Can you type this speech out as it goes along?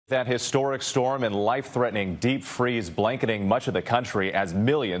That historic storm and life-threatening deep freeze blanketing much of the country as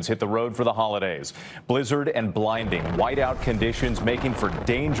millions hit the road for the holidays. Blizzard and blinding whiteout conditions making for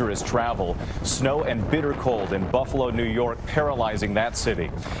dangerous travel. Snow and bitter cold in Buffalo, New York, paralyzing that city.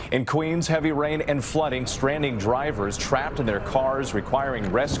 In Queens, heavy rain and flooding stranding drivers trapped in their cars,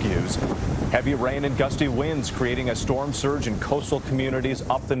 requiring rescues. Heavy rain and gusty winds creating a storm surge in coastal communities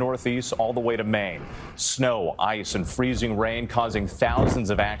up the Northeast all the way to Maine. Snow, ice, and freezing rain causing thousands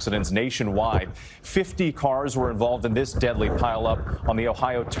of accidents nationwide. 50 cars were involved in this deadly pileup on the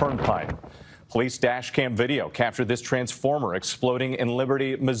Ohio Turnpike. Police dash cam video captured this transformer exploding in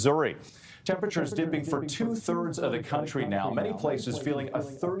Liberty, Missouri. Temperatures dipping for 2/3 of the country now. Many places feeling a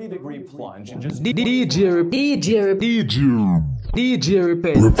 30-degree plunge in just DJ repent.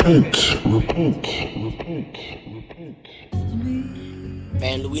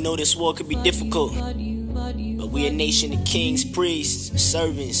 Family, we know this war could be difficult, but we a nation of kings, priests,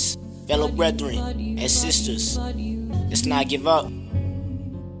 servants, fellow brethren, and sisters. Let's not give up.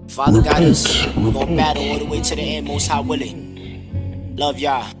 Father got us. We're gonna battle all the way to the end, most high willing. Love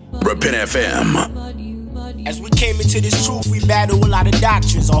y'all. Repent FM. As we came into this truth, we battle a lot of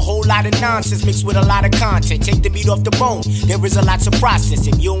doctrines, a whole lot of nonsense mixed with a lot of content. Take the meat off the bone, there is a lot to process.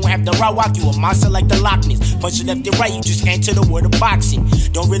 If you don't have the raw walk, you a monster like the Loch Ness. Punch it left and right, you just enter the world of boxing.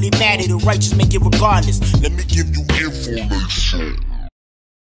 Don't really matter, the right just make it regardless. Let me give you information.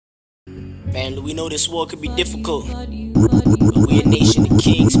 Family, we know this war could be difficult, but we a nation of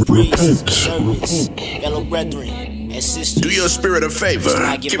kings, priests, servants, fellow brethren, and sisters. Do your spirit a favor.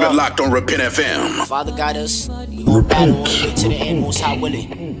 Keep it locked on Repent FM. Father got us. We gon' battle all the way to the end, most high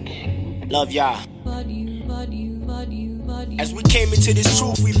willing. Love y'all. As we came into this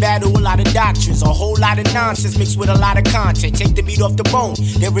truth, we battle a lot of doctrines, a whole lot of nonsense mixed with a lot of content. Take the meat off the bone,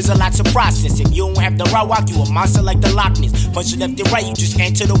 there is a lot to process. If you don't have the raw walk, you a monster like the Loch Ness. Punch it left and right, you just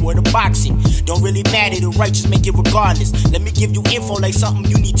enter the world of boxing. Don't really matter, the right just make it regardless. Let me give you info like something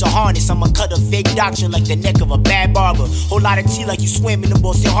you need to harness. I'ma cut a fake doctrine like the neck of a bad barber. Whole lot of tea like you swim in the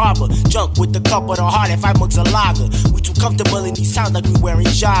Boston Harbor. Junk with the cup of the heart and 5 mugs of lager. We too comfortable in these times like we wearing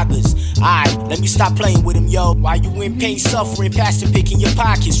joggers. Alright, let me stop playing with him, yo. While you in pain, suffering, pastor picking your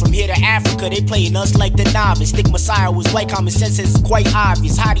pockets. From here to Africa, they playing us like the novice. Think Messiah was white, common sense is quite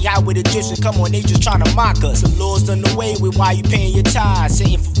obvious. Hottie high with Egyptians, come on, they just trying to mock us. The Lord's done away with why you paying your tithes.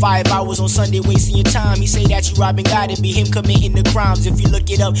 Sitting for 5 hours on Sunday, wasting your time. He say that you robbing God, it be him committing the crimes. If you look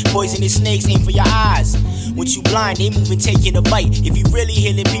it up, poisonous snakes aim for your eyes. Once you blind, they moving, taking a bite. If he really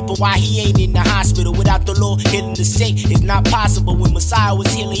healing people, why he ain't in the hospital? Without the Lord healing the sick, it's not possible. When Messiah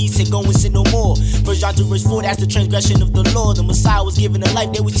was healing, he said, go and sin no more. 1 John 2 verse 4, that's the transgression of the law. The Messiah was giving a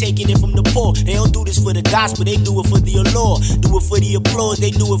life, they was taking it from the poor. They don't do this for the gospel, they do it for the allure. Do it for the applause,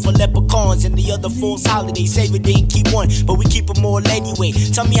 they do it for leprechauns and the other false holidays. Savior didn't keep one, but we keep them all anyway.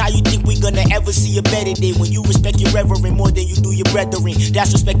 Tell me how you think we gonna ever see a better day when you respect your reverend more than you do your brethren.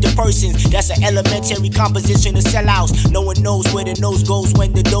 That's respecting persons, that's an elementary composition of sellouts. No one knows where the nose goes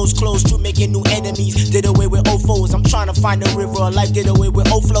when the doors close. True making new enemies, did away with old foes. I'm trying to find a river of life, did away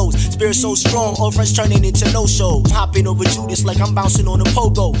with old flows. Spirit so strong, all friends turning into no shows. Hopping over Judas like I'm bouncing on a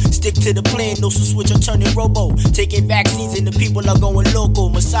pogo. Stick to the plan, no switch or turning robo. Taking vaccines and the people are going local.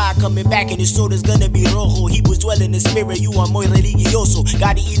 Messiah coming back and his soda's gonna be rojo. He was dwelling in the spirit, you are muy religioso.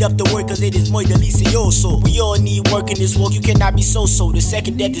 Gotta eat up the word cause it is muy delicioso. We all need work in this walk, you cannot be so-so. The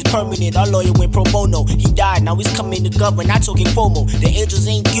second death is permanent, our lawyer went pro bono. He died, now he's coming to govern, not talking Cuomo. The angels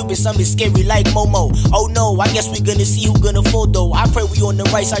ain't Cupid, some is scary like Momo. Oh no, I guess we gonna see who gonna fold though. I pray we on the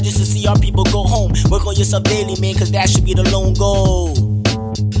right side just to see our people go home. Work on yourself daily, man, cause that should be the lone goal.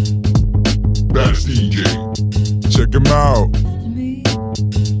 That's DJ. Check him out.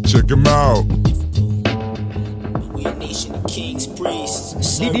 Check him out. We a nation of kings, priests,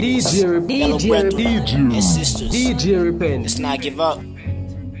 servants, fellow brethren, and sisters. DJ repent. Let's not give up.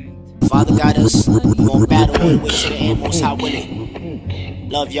 Father got us. We gon' battle all the way to the end, most high willing.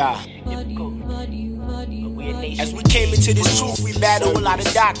 Love y'all. As we came into this truth, we battle a lot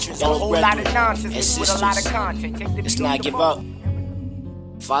of doctrines, a whole lot of nonsense with a lot of content. Let's not give up.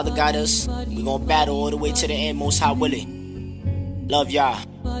 Father got us. We gon' battle all the way to the end, most high willing. Love y'all.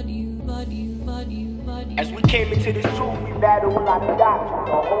 As we came into this truth, we battle a lot of doctrines,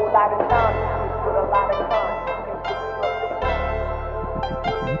 a whole lot of nonsense with a lot of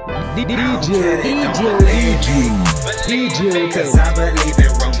DJ. Cause I believe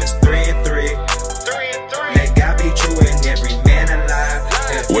in Romans 3:3. Let God be true and every man alive.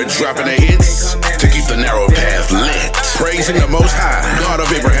 We're dropping the hits to keep the narrow path lit. Praising the Most High, God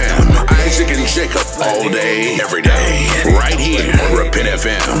of Abraham, Isaac, and Jacob, all day, every day. Right here on Repent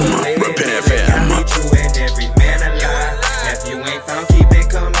FM. Repent FM. Let God be true and every man alive. If you ain't found, keep it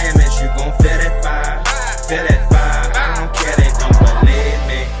coming.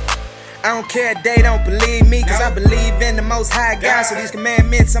 I don't care if they don't believe me, cause I believe in the Most High God. So these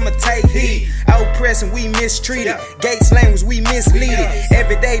commandments I'ma take heed. Oppressed and we mistreated, gates language we misleaded.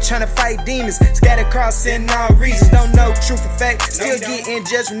 Every day trying to fight demons, scattered across in all regions. Don't know truth or fact, still getting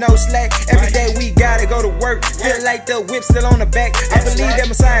judged with no slack. Every day we gotta go to work, feel like the whip still on the back. I believe that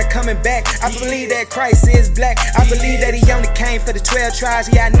Messiah coming back, I believe that Christ is black. I believe that he only came for the 12 tribes,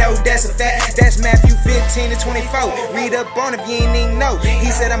 yeah I know that's a fact. That's Matthew 15 to 24, read up on it if you ain't even know. He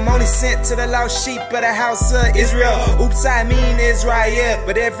said I'm only sent to the lost sheep of the house of Israel. Oops, I mean Israel,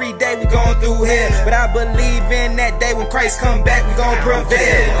 but every day we going through hell. But I believe in that day when Christ come back, we gon' prevail.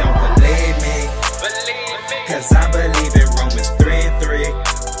 Don't believe me, cause I believe in Romans 3:3.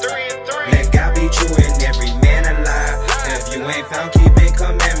 Let God be true and every man alive. If you ain't found keeping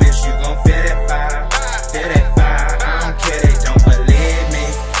commandments, you gon' feel that fire, feel that fire. I don't care, they don't believe me,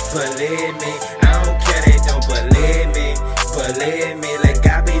 believe me. I don't care, they don't believe me, believe me. Let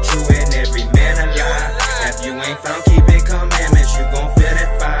God be true and every man alive. If you ain't found keeping commandments, you gon' feel that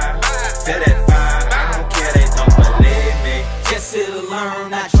fire, feel that fire. Just here to learn,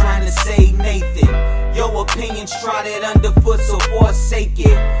 not trying to say Nathan. Your opinion's trotted underfoot, so forsake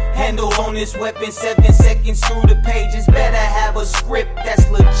it. Handle on this weapon, 7 seconds through the pages. Better have a script that's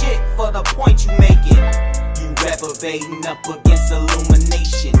legit for the point you making. You reprobating up against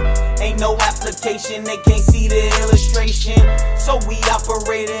illumination. Ain't no application, they can't see the illustration. So we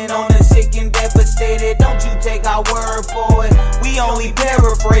operating on the sick and devastated. Don't you take our word for it, we only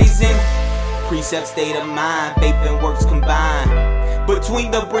paraphrasing. Precept, state of mind, faith and works combined.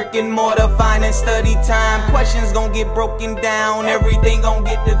 Between the brick and mortar, find and study time. Questions gon' get broken down, everything gon'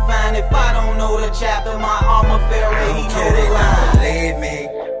 get defined. If I don't know the chapter, my armor bearer, he know the line. Believe me,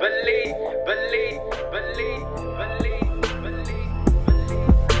 believe.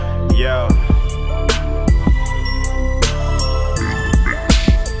 Yo.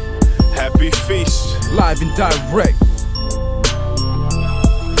 Happy feast. Live and direct.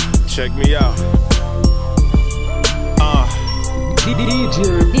 Check me out.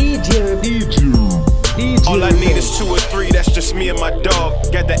 All I need is 2 or 3, that's just me and my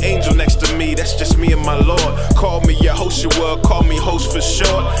dog. Got the angel next to me, that's just me and my Lord. Call me Yehoshua, call me host for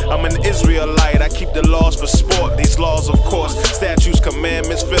short. I'm an Israelite, I keep the laws for sport. These laws, of course, statutes,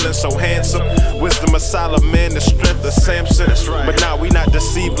 commandments, feeling so handsome. Wisdom of Solomon, the strength of Samson. But now we not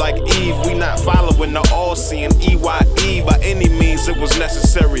deceived like Eve. We not following the all-seeing EYE. By any means it was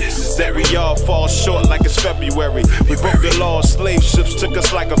necessary that we all fall short like it's February. We broke the laws, slave ships took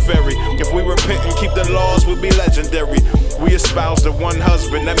us like a ferry. If we repent and keep the laws, we'll be legendary. We espouse the one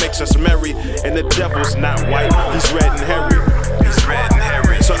husband that makes us merry. And the devil's not white, he's red and hairy. He's red and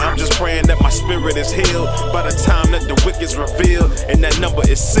hairy. So I'm just praying that my spirit is healed by the time that the wicked's revealed and that number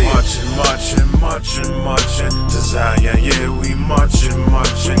is sealed. Marching to Zion, yeah, we marching to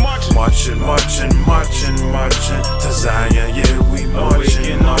Zion, yeah, we marching to Zion, yeah, we marching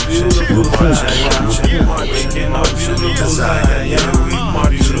to Zion, yeah, we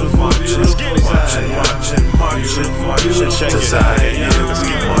marching.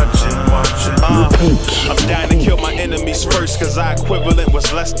 I'm dying to kill my enemies first, cause our equivalent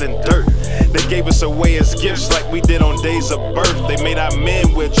was less than dirt. They gave us away as gifts like we did on days of birth. They made our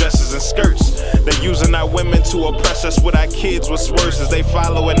men wear dresses and skirts. They're using our women to oppress us with our kids. What's worse is they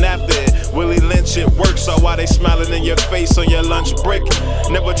following after it. Willie Lynch, it works. So while they smiling in your face on your lunch break.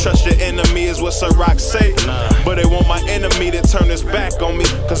 Never trust your enemy is what Sir Rock say. But they want my enemy to turn his back on me.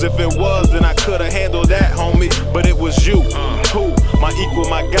 Cause if it was, then I could've handled that, homie. But it was you. Who? My equal,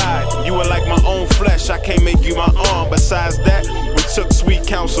 my guide. You were like my own flesh, I can't make you my arm. Besides that, we took sweet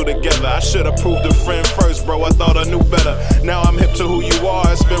counsel together. I should've proved a friend first, bro, I thought I knew better. Now I'm hip to who you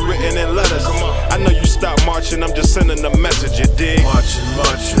are, it's been written in letters. I know you stopped marching, I'm just sending a message, you dig? Marching to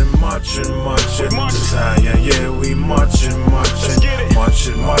Zion, yeah, we marching to Zion, yeah,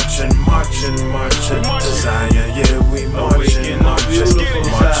 we marching to Zion,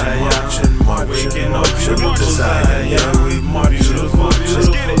 yeah, we marching to Zion, yeah, we marching.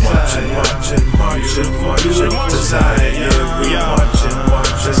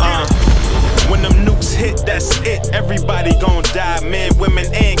 When them nukes hit, that's it. Everybody gon' die, men, women,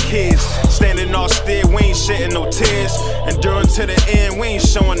 and kids. Standing austere, we ain't shedding no tears. Enduring to the end, we ain't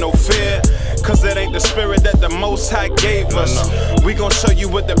showing no fear. Cause that ain't the spirit that the Most High gave us. We gon' show you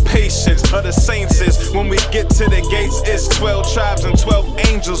what the patience of the saints is. When we get to the gates, it's 12 tribes and 12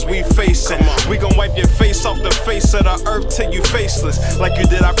 angels we facing. We gon' wipe your face off the face of the earth till you faceless, like you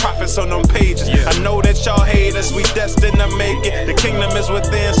did our prophets on them pages. I know that y'all hate us, we destined to make it. The kingdom is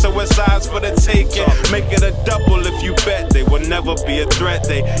within, so it's ours for the taking. Make it a double if you bet, they will never be a threat.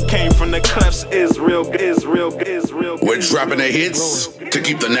 They came from the clefts. Israel. We're dropping the hits to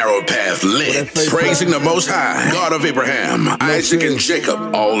keep the narrow path lit. Praising the Most High, God of Abraham, Isaac, and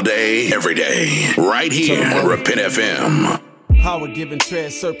Jacob all day, every day. Right here on Repent FM. Power given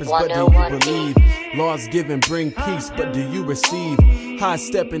tread serpents, but do you believe? Laws given bring peace, but do you receive? High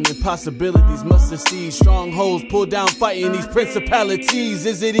stepping impossibilities must succeed. Strongholds pull down fighting these principalities.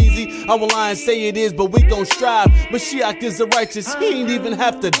 Is it easy? I will lie and say it is, but we gon' strive. Mashiach is the righteous, he ain't even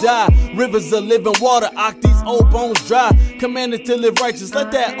have to die. Rivers of living water, these old bones dry. Commanded to live righteous,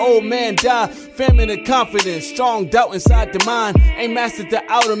 let that old man die. Famine and confidence, strong doubt inside the mind. Ain't mastered the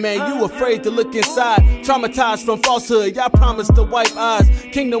outer man, you afraid to look inside. Traumatized from falsehood, y'all promised to wipe eyes.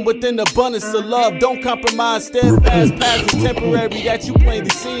 Kingdom within abundance of love, don't compromise. Steadfast, past and temporary that you plainly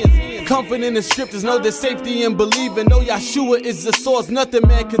seeing. Comfort in the scriptures, know there's safety in believing. Know Yahshua is the source, nothing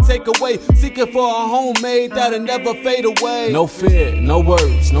man can take away. Seeking for a homemade that'll never fade away. No fear, no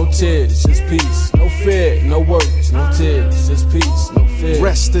worries, no tears, just peace. No fear, no worries, no tears, just peace. No fear.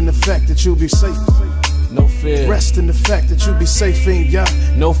 Rest in the fact that you'll be safe. No fear. Rest in the fact that you'll be safe in Yah.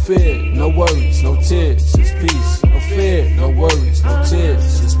 No fear, no worries, no tears, just peace. No fear, no worries, no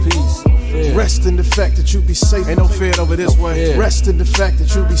tears, just peace. No fear. Rest in the fact that you'll be safe. Ain't no fear over this way. Rest in the fact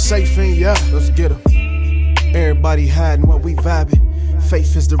that you'll be safe in Yah. Let's get 'em. Everybody hiding while we vibing.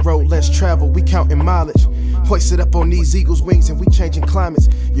 Faith is the road less traveled, we counting mileage. Hoisted up on these eagles' wings and we changing climates.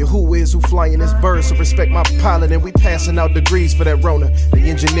 Yahuwah is who flying this bird, so respect my pilot. And we passing out degrees for that Rona, they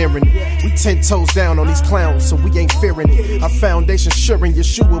engineering it. We 10 toes down on these clowns, so we ain't fearing it. Our foundation sure in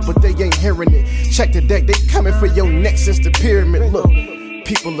Yeshua, but they ain't hearing it. Check the deck, they coming for your neck since the pyramid. Look,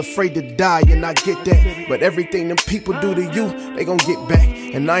 people afraid to die, and I get that. But everything them people do to you, they gon' get back.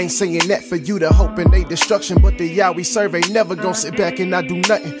 And I ain't saying that for you to hope in they destruction, but the Yah we serve ain't never gon' sit back and not do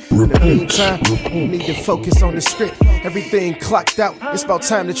nothing. In the meantime, you need to focus on the script. Everything clocked out, it's about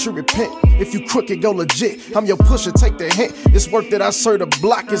time that you repent. If you crooked, go legit. I'm your pusher, take the hint. This work that I serve the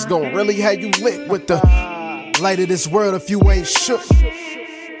block is gon' really have you lit with the light of this world if you ain't shook.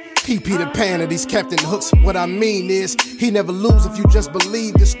 He Peter Pan of these Captain Hooks. What I mean is, he never lose if you just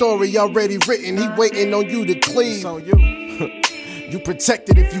believe the story already written. He waiting on you to cleave. You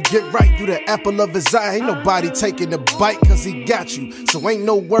protected if you get right. You the apple of his eye. Ain't nobody taking the bite cause he got you. So ain't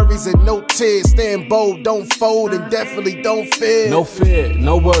no worries and no tears. Stand bold, don't fold, and definitely don't fear. No fear,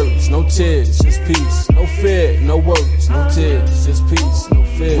 no worries, no tears, just peace. No fear, no worries, no tears, just peace. No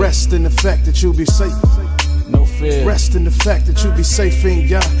fear. Rest in the fact that you'll be safe. No fear. Rest in the fact that you'll be safe in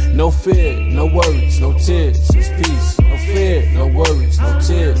Yah. No fear, no worries, no tears, just peace. No fear, no worries, no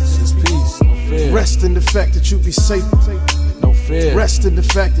tears, just peace. No fear. Rest in the fact that you'll be safe. No fear. Rest in the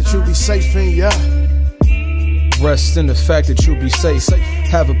fact that you'll be safe in Yah. Rest in the fact that you'll be safe.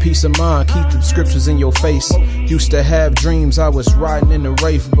 Have a peace of mind, keep the scriptures in your face. Used to have dreams, I was riding in the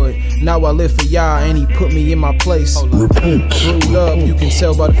Wraith, but now I live for Yah and he put me in my place. Brewed up, you can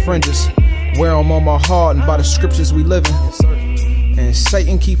tell by the fringes. Wear them on my heart and by the scriptures we living. And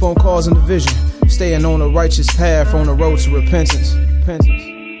Satan keep on causing division. Staying on the righteous path on the road to repentance.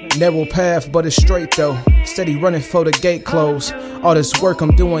 Narrow path, but it's straight though. Steady running for the gate closed. All this work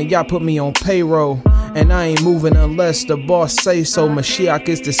I'm doing, y'all put me on payroll. And I ain't moving unless the boss say so. Mashiach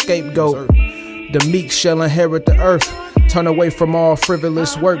is the scapegoat. The meek shall inherit the earth. Turn away from all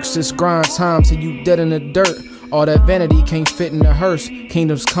frivolous works. It's grind time till you dead in the dirt. All that vanity can't fit in the hearse.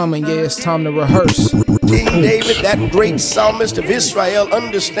 Kingdom's coming, yeah, it's time to rehearse. King David, that great psalmist of Israel,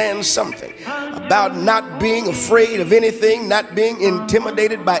 understands something about not being afraid of anything, not being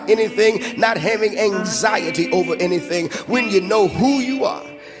intimidated by anything, not having anxiety over anything. When you know who you are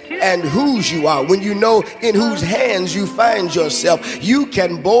and whose you are, when you know in whose hands you find yourself, you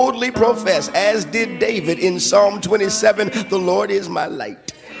can boldly profess, as did David in Psalm 27, the Lord is my light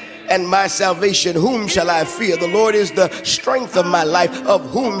and my salvation, whom shall I fear? The Lord is the strength of my life, of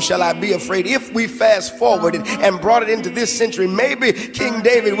whom shall I be afraid? If we fast forwarded and brought it into this century, maybe King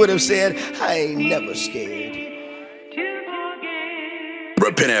David would have said, I ain't never scared.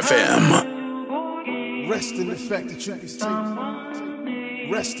 Repent FM. Rest in the fact that you be safe.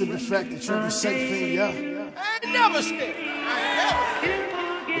 Rest in the fact that you be safe in Yah. I ain't never scared.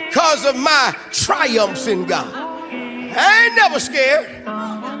 Because of my triumphs in God. I ain't never scared.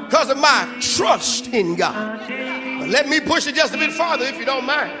 Because of my trust in God. But let me push it just a bit farther if you don't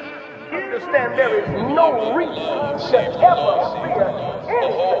mind. Understand there is no reason to ever fear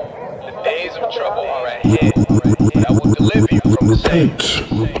anything. The days of trouble are ahead. I will deliver you from the same.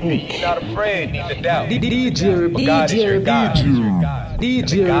 Be ye not afraid, neither doubt. For God is your God. And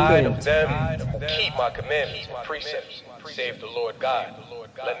the God of them who keep my commandments and precepts. save the Lord God.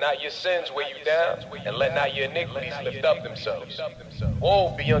 Let not your sins weigh you down, and let not your iniquities lift up themselves.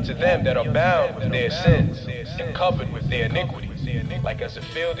 Woe be unto them that are bound with their sins, and covered with their iniquities. Like as a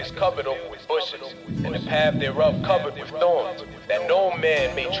field is covered over with bushes, and the path thereof covered with thorns, that no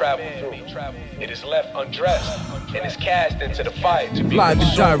man may travel through. It is left undressed, and is cast into the fire to be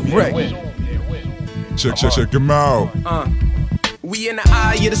consumed therewith. Check him out. We in the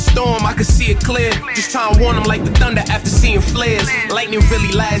eye of the storm, I can see it clear. Just try and warn them like the thunder after seeing flares. Lightning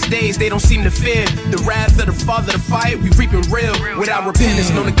really last days, they don't seem to fear. The wrath of the Father, the fire, we reaping real. Without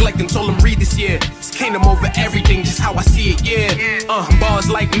repentance, no neglecting, told them read this year. It's kingdom over everything, just how I see it, yeah. Bars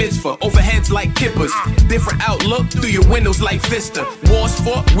like mitzvah, overheads like kippers. Different outlook through your windows like Vista. Wars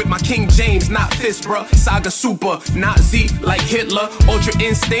fought with my King James, not fist, bruh. Saga super, Nazi like Hitler. Ultra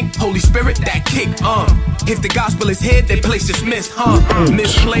instinct, Holy Spirit, that kick, If the gospel is hid, they place dismissed.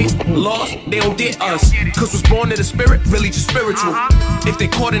 Misplaced, lost, they don't get us. Cause was born of the spirit, really just spiritual. If they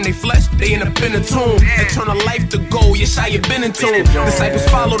caught in their flesh, they end up in a tomb. Eternal life to go, Yeshua been in tune. Disciples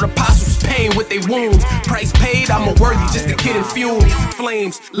followed apostles' pain with their wounds. Price paid, I'm a worthy, just a kid in fumes.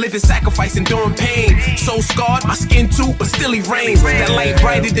 Flames, living sacrifice, enduring pain. So scarred, my skin too, but still he reigns. That light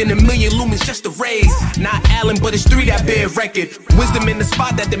brighter than a million lumens, just a rays. Not Allen, but it's 3 that bear record. Wisdom in the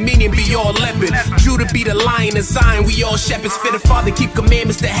spot that the meaning be all leopard. Judah be the lion of Zion, we all shepherds fit. Father, keep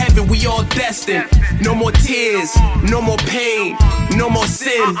commandments to heaven, we all destined. No more tears, no more pain, no more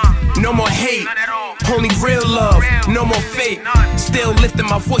sin, no more hate. Only real love, no more fake. Still lifting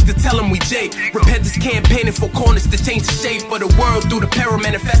my voice to tell him we Jake. Repentance campaigning for corners to change the shape of the world through the peril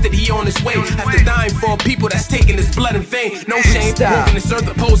manifested, he on his way. After dying for people that's taking his blood in vain. No shame, moving this earth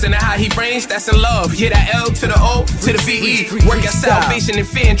opposing how he reigns, that's in love. Yeah, that L to the O to the VE. Work out salvation in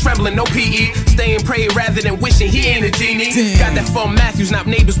fear and trembling, no PE. Stay and pray rather than wishing he ain't a genie. Got that from Matthews, not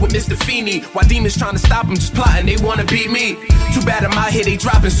neighbors with Mr. Feeney. Why demons trying to stop him, just plotting, they wanna beat me. Too bad I'm out here, they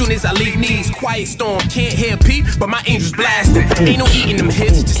dropping soon as I leave knees. Quiet storm, can't hear peep, but my angels blasting. Ain't no eating them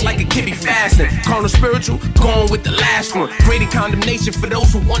hits, just like a kid be fasting. Carnal spiritual, going with the last one. Greater condemnation for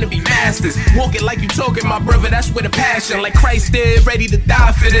those who wanna be masters. Walking like you talking, my brother, that's where the passion. Like Christ did, ready to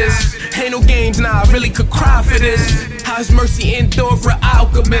die for this. Ain't no games, nah, I really could cry for this. How his mercy endure for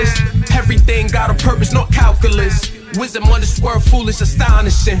alchemists. Everything got a purpose, not calculus. Wisdom on this world, foolish,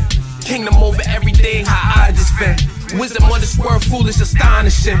 astonishing. Kingdom over everything, how I just vent. Wisdom on this world, foolish,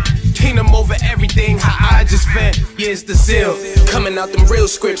 astonishing. Kingdom over everything, how I just vent. Yeah, it's the Zeal. Coming out them real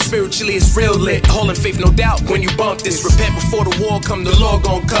scripts, spiritually it's real lit. Holding faith, no doubt, when you bump this. Repent before the war come, the Lord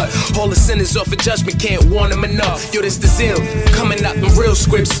gon' cut. All the sinners off of judgment, can't warn them enough. Yo, this the Zeal. Coming out them real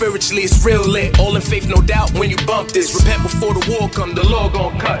scripts, spiritually it's real lit. All in faith, no doubt, when you bump this. Repent before the war come, the Lord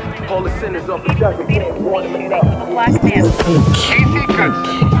gon' cut. All the sinners off of judgment, can't warn them enough. Casey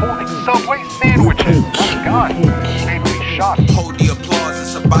Goodson holding Subway sandwiches. Oh God, maybe shot. Hold the applause,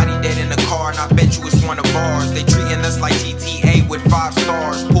 it's a body dead in the car, and I bet you it's one of ours. They treating us like GTA with 5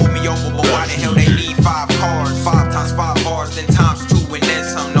 stars. Pull me over, but why the hell they need 5 cars? 5 times 5 bars, then times 2 and then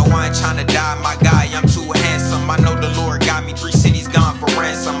some. No, I ain't tryna die, my guy, I'm too handsome. I know the Lord got me 3 cities gone for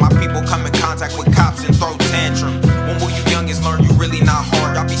ransom. My people come in contact with cops and throw tantrum. When will you youngins learn you really not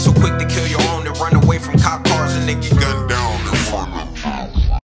hard? Y'all be so quick to kill your own and run away from cop cars and then get gunned down in front of you.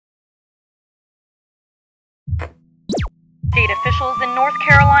 State officials in North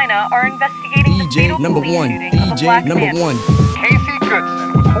Carolina are investigating the fatal police shooting of a black man. Casey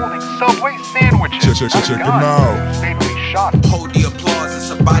Goodson was holding Subway sandwiches. Check him out. Fatally shot. Hold the applause,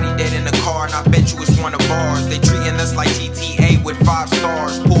 it's a body dead in the car, and I bet you it's one of ours. They treating us like GTA with 5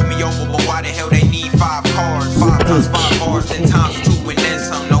 stars. Pull me over, but why the hell they need 5 cars? 5 times 5 bars, then times 2 and then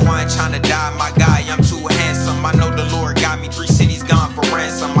some. No, I ain't tryna die, my guy, I'm too handsome. I know the Lord got me 3 cities gone for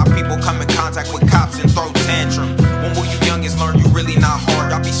ransom. My people come in contact with cops and throw tantrum. When will you youngins learn you really not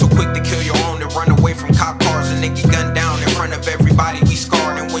hard? Y'all be so quick to kill your own and run away from cop cars and then get gunned down in front of everybody. We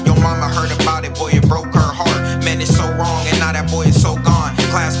scarred, and when your mama heard about it, boy, it broke her heart. Man, it's so wrong, and now that boy is so gone.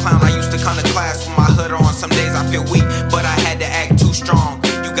 Class clown, I used to come to class with my hood on. Some days I feel weak, but I had to act too strong.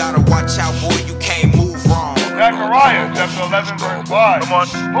 You gotta watch out, boy, you can't move wrong. Zechariah, chapter 11, verse 5. Come on.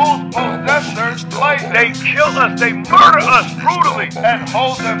 Whose possessors slay, they kill us, they murder us brutally, and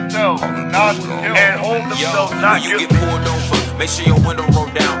hold themselves not guilty. And hold themselves not when you guilty. get pulled over, make sure your window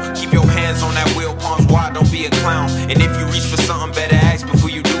rolled down. Keep your hands on that wheel, palms wide, don't be a clown. And if you reach for something, better ask before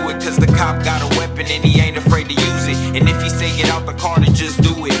you do it. Cause the cop got a weapon and he ain't afraid to use it. And if he say get out the car, then just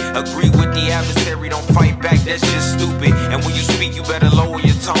do it. Agree with the adversary, don't fight back, that's just stupid. And when you speak, you better lower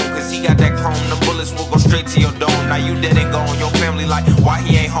your tone. Cause he got that chrome, the bullets will go straight to your dome. Now you dead and gone, your family like, why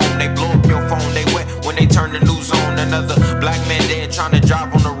he ain't home? They blow up your phone, they wet when they turn the news on. Another black man dead trying to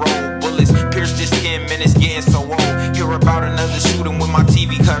drive on the road. Bullets pierced his skin, man, it's getting so old. Hear about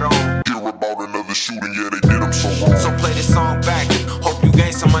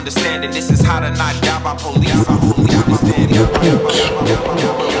understanding. This is how to not die by police.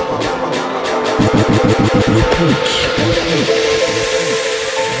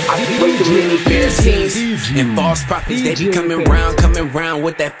 Way too many Pharisees and false prophets. They be coming round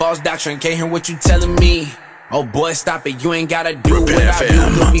with that false doctrine. Can't hear what you telling me. Oh boy, stop it, you ain't gotta do what I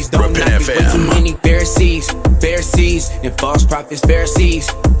do. Please don't knock it. Way too many Pharisees and false prophets. Pharisees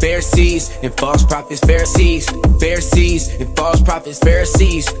and false prophets. Pharisees and false prophets.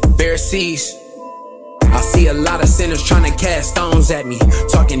 Pharisees. I see a lot of sinners trying to cast stones at me,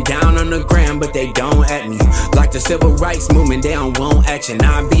 talking down on the ground, but they don't at me. Like the civil rights movement, they don't want action.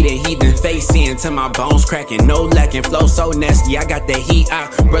 I be the heathen face in till my bones cracking. No lacking, flow so nasty, I got the heat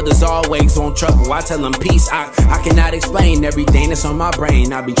out. Brothers always want trouble, I tell them peace out. I cannot explain everything that's on my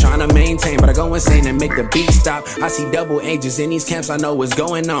brain. I be trying to maintain, but I go insane and make the beat stop. I see double agents in these camps, I know what's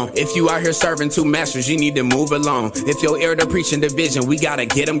going on. If you out here serving two masters, you need to move along. If your ear to preaching division, we gotta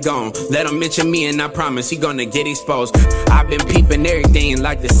get them gone. Let them mention me and I promise he gonna get exposed. I've been peeping everything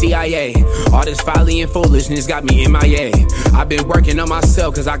like the CIA. All this folly and foolishness got me MIA. I've been working on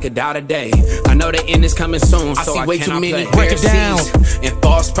myself cause I could die today. I know the end is coming soon, so I way too many Pharisees and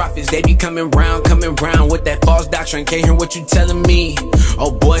false prophets. They be coming round with that false doctrine. Can't hear what you telling me.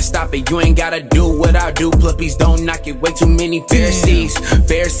 Oh boy, stop it, you ain't gotta do what I do. Please don't knock it. Way too many Pharisees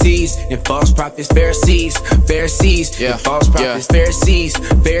and false prophets. Pharisees and false prophets. Pharisees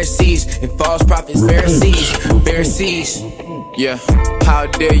and false prophets. Pharisees. Yeah, how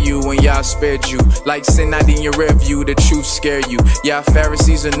dare you when y'all spared you? Like sin not in your rear view, the truth scare you. Y'all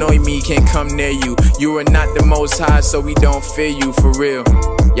Pharisees annoy me, can't come near you. You are not the most high, so we don't fear you, for real.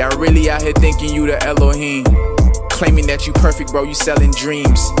 Y'all really out here thinking you the Elohim, claiming that you perfect, bro, you selling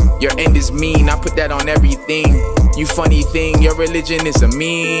dreams. Your end is mean, I put that on everything. You funny thing, your religion is a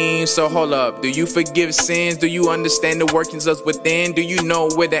meme. So hold up, do you forgive sins? Do you understand the workings of within? Do you know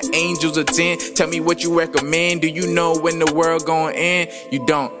where the angels attend? Tell me what you recommend. Do you know when the world gonna end? You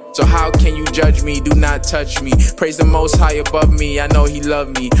don't. So how can you judge me? Do not touch me. Praise the Most High above me, I know He love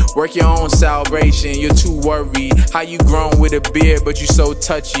me. Work your own salvation, you're too worried. How you grown with a beard, but you so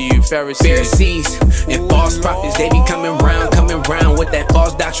touchy, you Pharisees and false prophets. They be coming round with that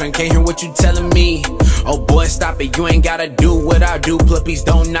false doctrine. Can't hear what you telling me. Oh boy, stop it, you ain't gotta do what I do. Please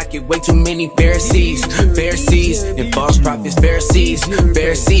don't knock it. Way too many Pharisees and false prophets. Pharisees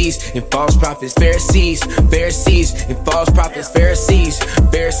and false prophets. Pharisees and false prophets. Pharisees.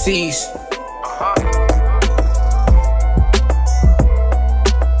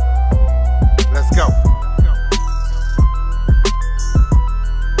 Let's go.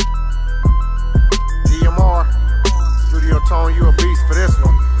 DMR, Studio Tone, you a beast for this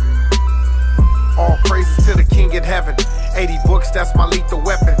one. All praises to the King in heaven. 80 books, that's my lethal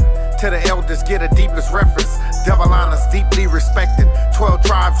weapon. To the elders, get a deepest reference. Double honors, deeply respected. 12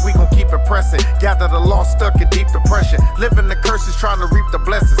 tribes, we gon' keep it pressing. Gather the lost stuck in deep depression. Living the curses, trying to reap the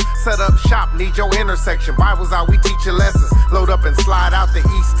blessings. Set up shop, need your intersection. Bibles out, we teach you lessons. Load up and slide out to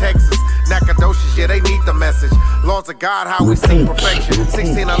East Texas. Nacogdoches, yeah, they need the message. Laws of God, how we seek perfection.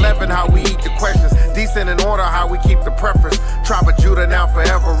 1611, how we eat the questions. Decent in order, how we keep the preference. Tribe of Judah now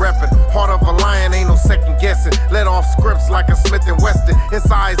forever reppin'. Heart of a lion, ain't no second guessing. Let off scripts like a Smith & Wesson.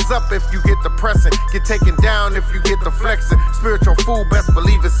 Insides up if you get the pressing. Get taken down if you get the flexing. Spiritual food, best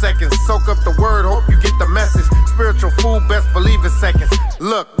believe it seconds. Soak up the word, hope you get the message. Spiritual food, best believe it seconds.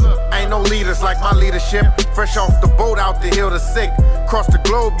 Look, ain't no leaders like my leadership. Fresh off the boat out to heal the sick. Across the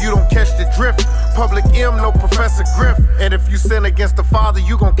globe, you don't catch the drift. Public M, no Professor Griff. And if you sin against the Father,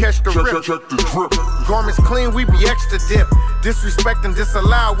 you gon' catch the rip. Garments clean, we be extra dip. Disrespect and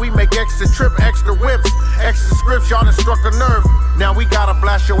disallow, we make extra trip, extra whips. Extra scripts, y'all done struck a nerve. Now we gotta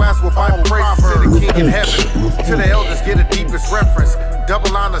blast your ass with Bible praises to the King in heaven. To the elders, get a deepest reference.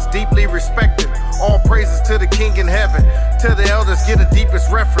 Double honors, deeply respected. All praises to the King in heaven. To the elders, get a deepest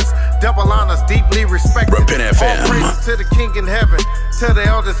reference. Double honors, deeply respected. All praises to the King in heaven. To the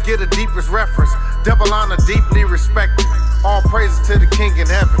elders, get a deepest reference. Double honor, deeply respected. All praises to the King in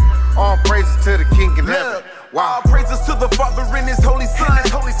heaven. All praises to the King in heaven. Wow. All praises to the Father and His Holy Son.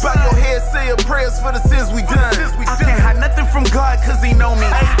 Bow your head, say a prayers for the sins we done. I can't hide nothing from God cause He know me.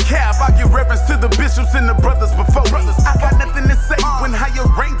 I ain't cap, I give reverence to the bishops and the brothers before me. I got nothing to say when higher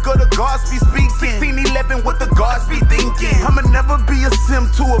rank or the gods be speaking. 1611, what the gods be thinking. I'ma never be a sim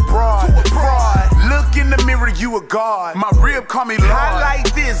to a broad. Look in the mirror, you a god. My rib call me Lord. I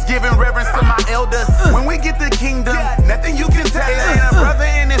like this, giving reverence to my elders. When we get the kingdom, nothing you can tell. It ain't a brother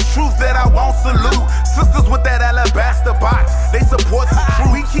in His truth that I won't salute. Sisters with that alabaster box, they support the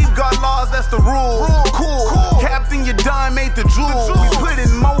truth. We keep God laws, that's the rule. Cool. Captain, you done made the jewel. We put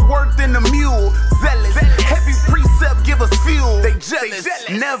in more work than the mule. Zealous, heavy precept give us fuel. They jealous.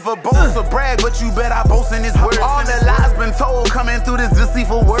 never boast or brag, but you bet I boast in his word. All the lies been told coming through this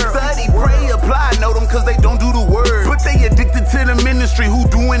deceitful world. Study, pray, apply, know them cause they don't do the word. But they addicted to the ministry, who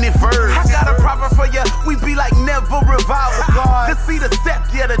doing it first? I got a prophet for ya, we be like never revival God. To see the step,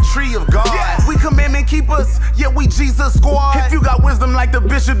 yeah, the tree of God. Yeah. We commandment keepers, yeah, we Jesus squad. If you got wisdom like the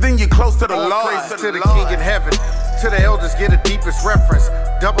bishop, then you're close to the Lord. Praise to the King in heaven. To the elders, get a deepest reference.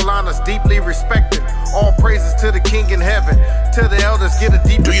 Double honors, deeply respected. All praises to the King in heaven. To the elders, get a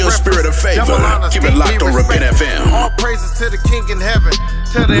deepest reference. Do your spirit a favor. Keep it locked on Repent FM. All praises to the King in heaven.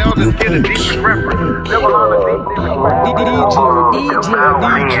 To the elders, get a deepest reference. Double honors, deeply respected. Season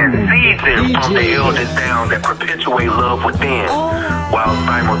from the elders down that perpetuate love within, while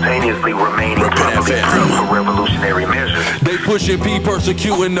simultaneously remaining properly for revolutionary measures. They pushing P,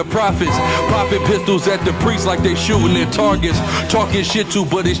 persecuting the prophets, popping pistols at the priests like they shooting their targets, talking shit too,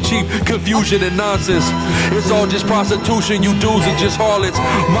 but it's cheap confusion and nonsense. It's all just prostitution, you dudes are just harlots.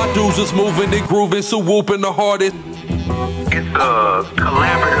 My dudes is moving and grooving, so whooping the hardest. It's a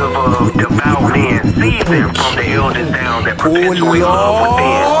collaborative of devout men seasoned from the elders down that perpetuate love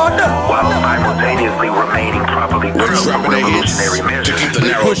within, while simultaneously remaining properly for revolutionary measures.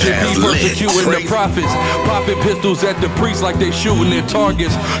 They pushing P, persecuting the prophets, popping pistols at the priests like they shooting their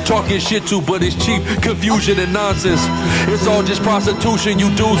targets, talking shit too, but it's cheap confusion and nonsense. It's all just prostitution, you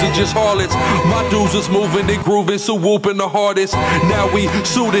dudes are just harlots. My dudes is moving and grooving, so whooping the hardest. Now we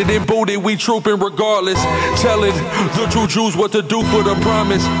suited and booted, we trooping regardless, telling the true Jews what to do for the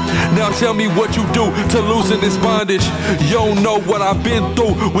promise. Now tell me what you do to loosen this bondage. You don't know what I've been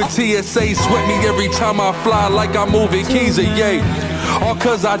through with TSA. Sweat me every time I fly like I'm moving keys and yay. All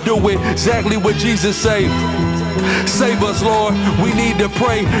cause I do exactly what Jesus say. Save us, Lord, we need to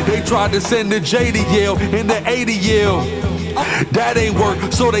pray. They tried to send the J to Yale in the 80 Yale. That ain't work,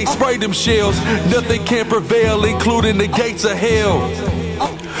 so they spray them shells. Nothing can prevail, including the gates of hell.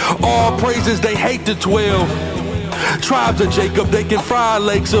 All praises, they hate the 12. Tribes of Jacob, they can fry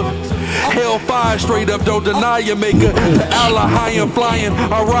lakes of hellfire. Straight up, don't deny your maker. The Allah high and flying,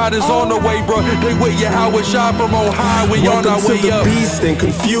 our riders on the way, bro. They with Yehoshua from on high, we on our way up. Welcome to the beast and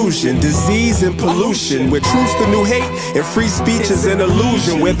confusion, disease and pollution, where truth's the new hate and free speech is an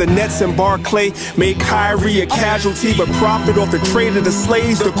illusion, where the Nets and Barclays make Kyrie a casualty, but profit off the trade of the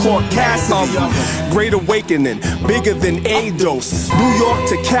slaves, the court Cassidy. Great awakening, bigger than A-dose. New York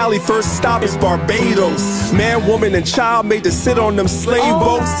to Cali, first stop is Barbados. Man, woman, and child made to sit on them slave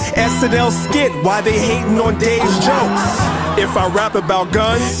boats. SNL skit, why they hating on Dave's jokes. If I rap about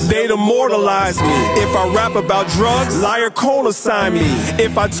guns, they'd immortalize me. If I rap about drugs, liar Cola sign me.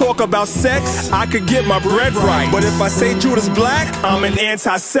 If I talk about sex, I could get my bread right. But if I say Judas Black, I'm an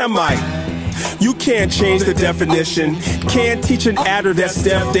anti-Semite. You can't change the definition. Can't teach an adder that's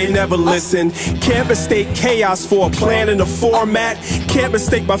deaf, they never listen. Can't mistake chaos for a plan in a format. Can't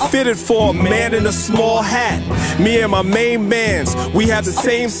mistake my fitted for a man in a small hat. Me and my main mans, we have the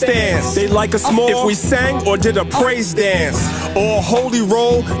same stance. They like us more if we sang or did a praise dance. Or a holy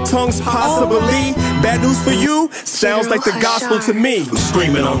roll, tongues possibly. Bad news for you, sounds like the gospel to me. I'm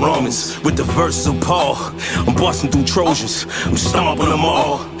screaming on Romans with the verses of Paul. I'm busting through Trojans, I'm stomping them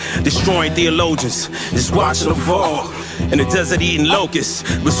all. Destroying theologians, just watching them fall. In the desert eating locusts,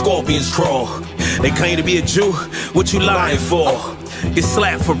 with scorpions crawl. They claim to be a Jew, what you lying for? Get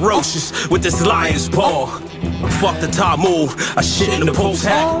slapped ferocious with this lion's paw. Fuck the top move, I shit in the Pope's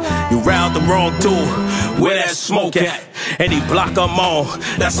hat. You riled the wrong dude, where that smoke at? Any block I'm on,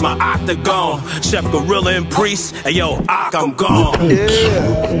 that's my octagon. Chef Gorilla and Priest, and yo, I'm gone.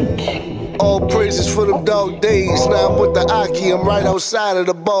 Yeah. All praises for them dog days. Now I'm with the Aki, I'm right outside of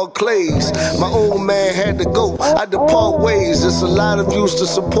the Barclays. My old man had to go, I depart ways. There's a lot of views to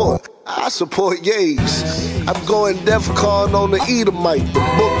support, I support yays. I'm going DEFCON on the Edomite. The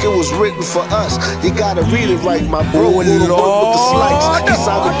book, it was written for us. You gotta read it right, my bro. Go to work with the slice. He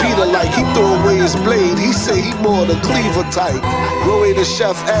sounded Peter like he threw away his blade. He said he more the cleaver type. Roy the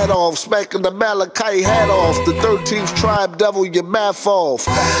chef Adolf, smacking the Malachi hat off. The 13th tribe devil, your math off.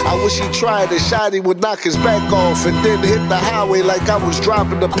 I wish he tried it, shot him would knock his back off. And then hit the highway like I was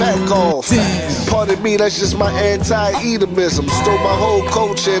dropping the pack off. Pardon me, that's just my anti-Edomism. Stole my whole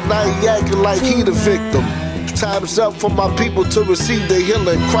culture and now he acting like he the victim. Time's up for my people to receive the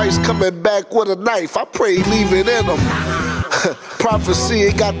healing. Christ coming back with a knife, I pray leave it in them. Prophecy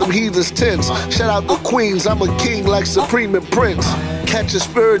ain't got them heathens tense. Shout out the queens, I'm a king like Supreme and Prince. Catch a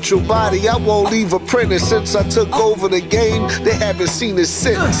spiritual body, I won't leave a print. And since I took over the game, they haven't seen it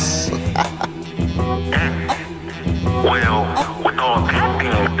since. Well, with all that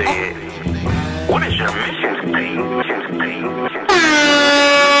being said, what is your mission statement?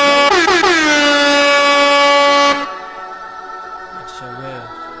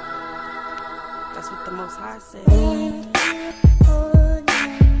 That's what the Most High said.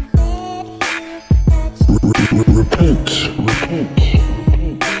 Repent.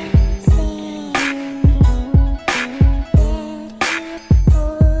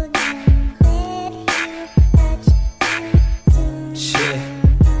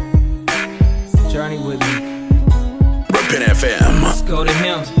 Journey with me. Repent FM. Let's go to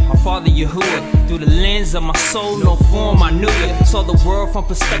him, our Father Yahuwah. Through the lens of my soul, no form I knew it. Saw the world from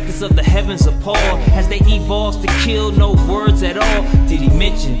perspectives of the heavens appalled. As they evolved to kill, no words at all. Did he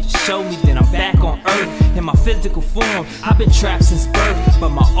mention, show me that I'm back on earth in my physical form? I've been trapped since birth, but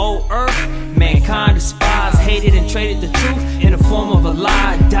my old earth, mankind despised, hated and traded the truth in the form of a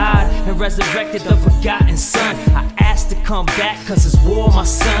lie. Died and resurrected the forgotten son. I asked to come back cause it's war, my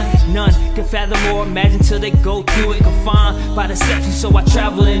son. None can fathom or imagine till they go through it. Confined by deception, so I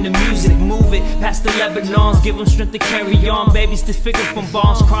travel in the music. Move it past the Lebanons, give them strength to carry on. Babies disfigured from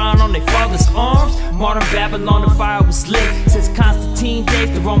bombs, crying on their father's arms. Modern Babylon, the fire was lit. Since Constantine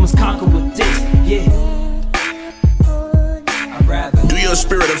days, the Romans conquered with this. Yeah. I'd rather Do your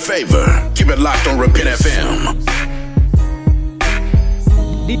spirit a favor. Keep it locked on Repent FM.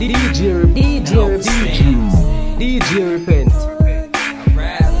 DJ Repent. I'd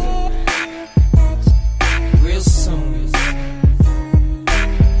rather real soon.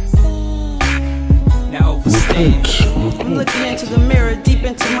 Now overstand. I'm looking into the mirror, deep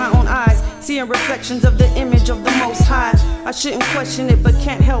into my own eyes, seeing reflections of the image of the Most High. I shouldn't question it, but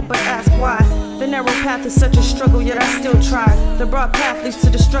can't help but ask why. The narrow path is such a struggle, yet I still try. The broad path leads to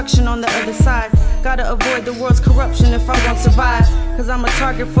destruction on the other side. Gotta avoid the world's corruption if I'm gonna survive. Cause I'm a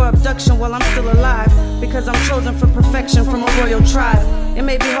target for abduction while I'm still alive. Because I'm chosen for perfection from a royal tribe. It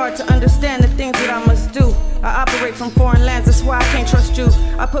may be hard to understand the things that I must do. I operate from foreign lands, that's why I can't trust you.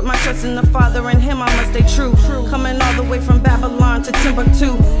 I put my trust in the Father, and Him I must stay true. Coming all the way from Babylon to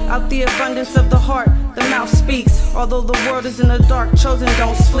Timbuktu. Out the abundance of the heart, the mouth speaks. Although the world is in the dark, chosen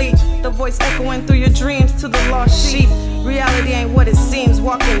don't sleep. The voice echoing through your dreams to the lost sheep. Reality ain't what it seems,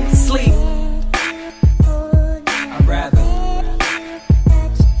 walk in sleep. I'd rather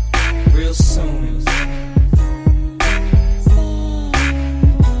real soon.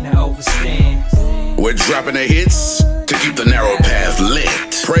 Now overstand. We're dropping the hits to keep the narrow path lit.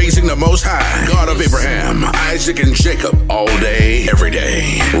 Praising the Most High, God of Abraham, Isaac, and Jacob all day, every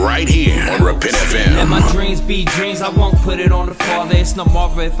day. Right here on Repent FM. Let my dreams be dreams, I won't put it on the Father. It's no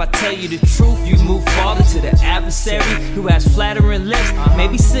marvel if I tell you the truth. You move farther to the adversary who has flattering lips.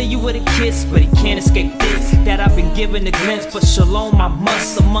 Maybe see you with a kiss, but he can't escape this. That I've been given a glimpse, but shalom I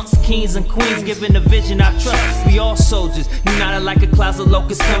must. Amongst kings and queens, given a vision I trust. We all soldiers, united like a cloud of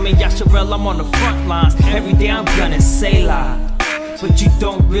locusts coming. Yasharel, I'm on the front lines. Every day I'm gonna say lie. But you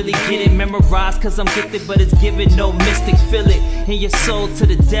don't really get it memorized, cause I'm gifted, but it's given no mystic. Feel it in your soul to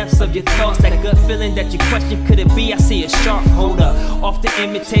the depths of your thoughts. That gut feeling that you question, could it be? I see a sharp holder, often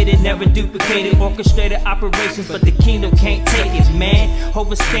imitated, never duplicated. Orchestrated operations, but the kingdom can't take it, man.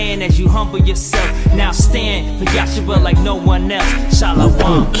 Overstand as you humble yourself. Now stand for Yahshua like no one else. Shalom.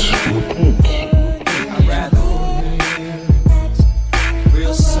 I'd rather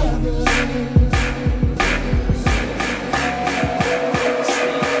real soon.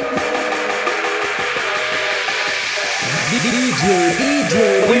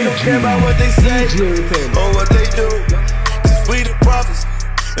 We don't care about what they say or what they do. Cause we the prophets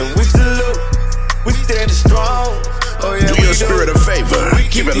and we salute. We standing strong. Oh yeah, do your spirit a favor.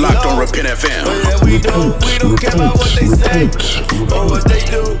 Keep it locked on Repent FM. Oh yeah, we do. We don't care about what they say or what they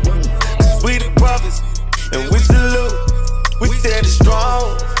do. Cause we the prophets and we salute. We standing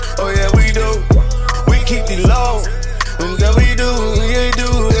strong. Oh yeah, we do. We keep the law. Yeah, we do. Yeah, we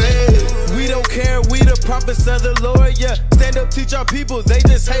do. Yeah. We don't care. We the prophets of the Lord. Yeah. Stand up, teach our people, they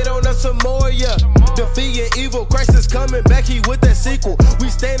just hate on us some more, yeah. Defeating evil, Christ is coming back, he with that sequel. We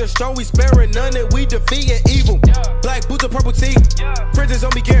standing strong, we sparing none, and we defeating evil. Black boots and purple tee, fringes on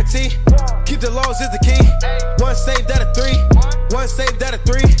me guarantee. Keep the laws is the key. One saved out of three, one saved out of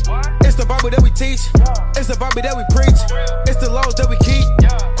three. It's the Bible that we teach, it's the Bible that we preach, it's the laws that we keep.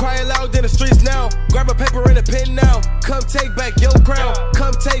 Crying loud in the streets now, grab a paper and a pen now. Come take back your crown,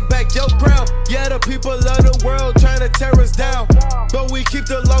 come take back your crown. Yeah, the people of the world trying to tear us down, but we keep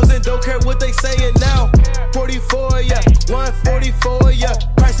the laws and don't care what they saying now. 44, yeah, 144, yeah.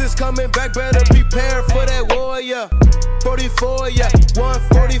 Christ is coming back, better prepare for that war, yeah. 44, yeah,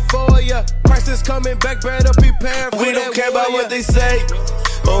 144, yeah. Christ is coming back, better prepare for that war. We don't care about what they say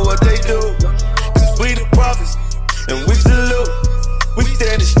or what they do. Cause we the prophets and we salute. We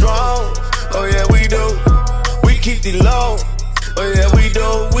standing strong. Oh yeah, we do. We keep the law. Oh yeah, we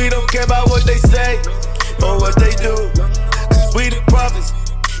do. We don't care about what they say or what they do. Cause we the prophets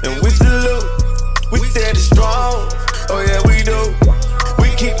and we salute.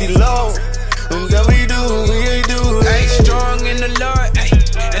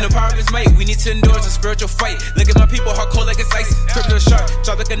 spiritual fight. Look at my people, hard cold like it's ice. Criminal sharp,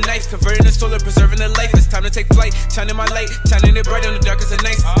 sharp like a knife. Converting the soul and preserving the life. It's time to take flight. Shining my light, shining it bright on the darkest of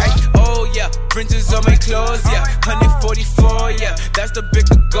nights. Oh yeah, fringes on my clothes, yeah. 144, yeah. That's the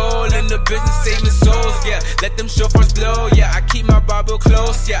bigger goal in the business, saving souls, yeah. Let them shofars blow, yeah. I keep my Bible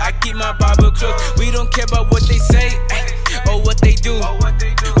close, yeah. I keep my Bible close. We don't care about what they say, or what they do.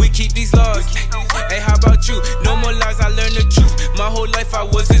 We keep these laws. Hey, how about you? No more lies, I learned the truth. My whole life I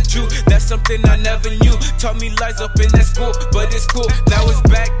wasn't true. That's something I never knew. Taught me lies up in that school, but it's cool. Now it's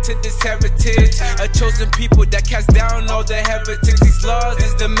back to this heritage. A chosen people that cast down all the heretics. These laws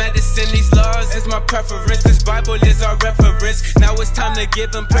is the medicine, these laws is my preference. This Bible is our reference. Now it's time to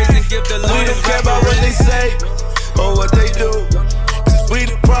give them praise and give the Lord. We don't care about what they say or what they do. We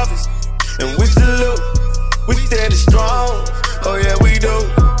the prophets and we salute. We standing strong, oh yeah we do.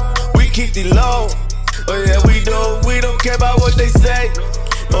 We keep the law, oh yeah we do. We don't care about what they say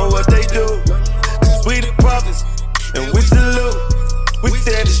or what they do. We the prophets and we salute. We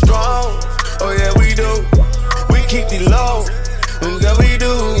standing strong, oh yeah we do. We keep the law, oh yeah we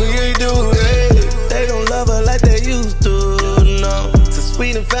do, yeah. They don't love her like they used to, no. Since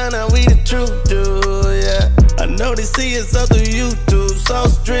we done found out we the truth, do, yeah. I know they see us up through YouTube. So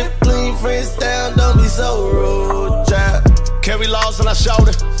strict, clean, freestyle, don't be so rude, child. Carry laws on our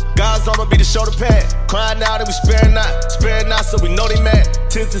shoulder. God's armor be the shoulder pad. Crying out and we sparing not, so we know they mad.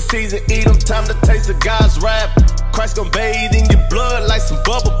 'Tis the season, eat them, time to taste of God's wrath. Christ gon' bathe in your blood like some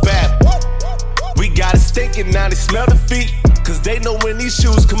bubble bath. We got it stinking, now they smell the feet. Cause they know when these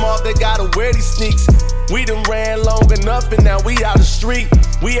shoes come off, they gotta wear these sneaks. We done ran long enough and now we out the street.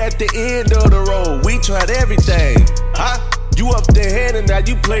 We at the end of the road, we tried everything. Huh? You up the head and now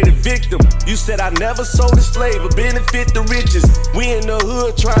you play the victim. You said I never sold a slave, but benefit the riches. We in the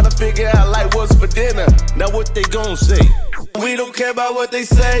hood trying to figure out like what's for dinner. Now what they gon' say? We don't care about what they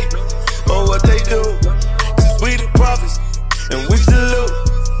say or what they do. We the prophets and we salute.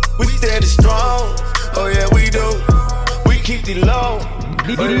 We standing strong, oh yeah we do. We keep the law.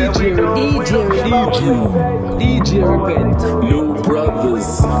 DJ Repent. New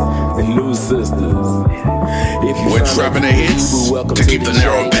brothers and new sisters. We're dropping the hits to keep the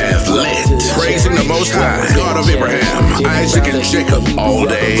narrow path lit. Praising the Most High, God of Abraham, Isaac, and Jacob all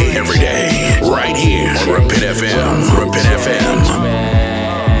day, every day. Right here on Repent FM. Repent FM.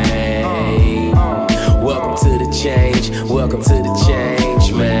 Welcome to the change. Welcome to the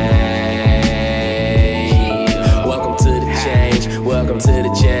change, man. Welcome to the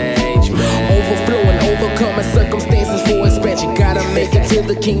change, man. Overflowing, overcoming circumstances for expansion. Gotta make it to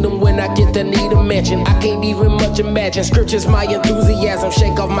the kingdom when I get there, need a mansion. I can't even much imagine. Scriptures, my enthusiasm.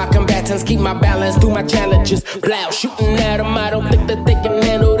 Shake off my combatants, keep my balance through my challenges. Blow, shooting at them, I don't think that they can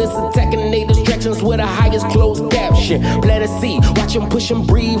handle this. Attacking their distractions with the highest closed caption. Plant a seed, watch them push and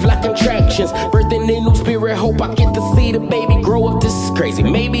breathe like contractions. Birthing a new spirit, hope I get to see the baby grow up. This is crazy.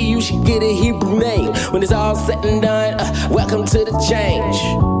 Maybe you should get a Hebrew name when it's all said and done. Welcome to the change.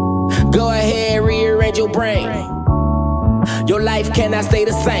 Go ahead, rearrange your brain. Your life cannot stay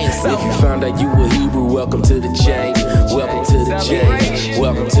the same. So if you found out you were Hebrew, welcome to the change. Welcome to the change.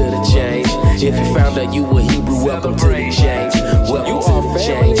 Welcome to the change. If you found out you were Hebrew, welcome to the change. Welcome to the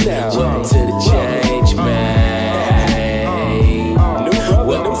change. Welcome to the change, man.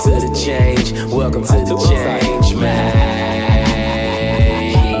 Welcome to the change. Welcome to the change, man.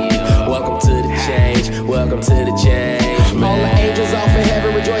 Welcome to the change. Welcome to the change, man. All the angels off in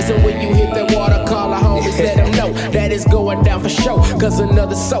heaven rejoicing when you hit that water. Call our homies, let them know that it's going down for sure. Cause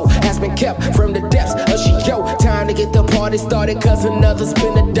another soul has been kept from the depths of Sheol. Time to get the party started, cause another's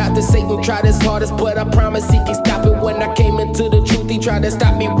been adopted. Satan tried his hardest, but I promise he can stop it. When I came into the truth, he tried to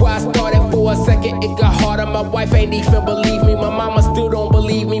stop me where I started. For a second, it got harder. My wife ain't even believe me. My mama still don't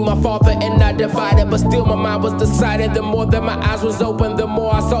believe me. My father and I divided, but still my mind was decided. The more that my eyes was open, the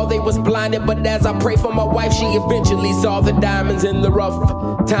more I saw they was blinded. But as I pray for my wife, she eventually saw the diamonds in the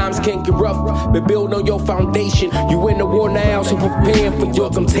rough. Times can get rough, but build on your foundation. You in the war now, so prepare for your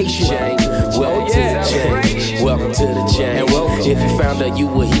temptation. Welcome to the change. Welcome to the change. If you found out you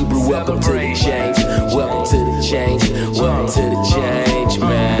were Hebrew, welcome to the change. Welcome to the change. Welcome to the change,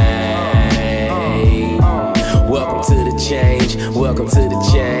 man. Welcome to the change. Welcome to the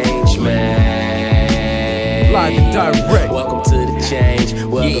change, man. Live and direct. Welcome to the change.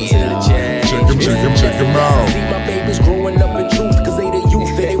 Welcome to the change. Check him out. I see my babies growing up in truth, cause they the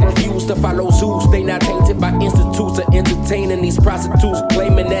youth. They refuse to follow Zeus. They not tainted by institutes or entities. entertaining these prostitutes,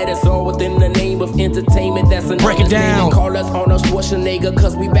 claiming that it's all within the name of entertainment. That's an break it down. Call us on a Schwarzenegger,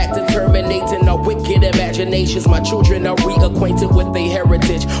 cause we back to terminating our wicked imaginations. My children are reacquainted with their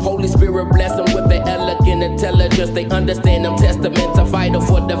heritage. Holy Spirit bless them with their elegant intelligence. They understand them testaments are vital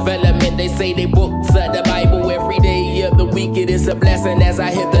for development. They say they books of the Bible every day of the week. It is a blessing as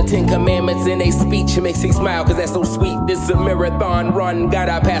I hit the 10 Commandments in a speech. It makes me smile cause that's so sweet. This is a marathon run,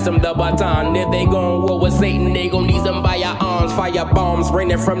 gotta pass them the baton. If they gon' war with Satan, they gon' need them by your arms. Fire bombs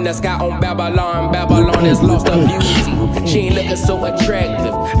raining from the sky on Babylon. Babylon has lost her beauty. She ain't looking so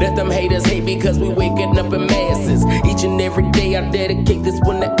attractive. Let them haters hate because we waking up in masses. Each and every day I dedicate this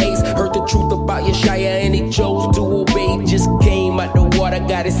one to Ace. Heard the truth about Yeshua and he chose to obey. Just came out the water,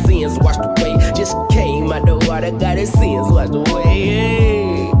 got his sins washed away. Just came out the water, got his sins washed away.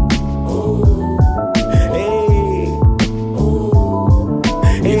 Hey.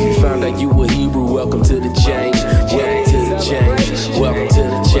 If you found out you were Hebrew, welcome to the change. Welcome to the change. Welcome to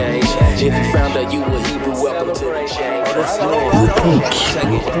the change. If you found out you were Hebrew, welcome to the change.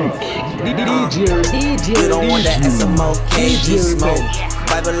 You don't want that SMOK, just smoke.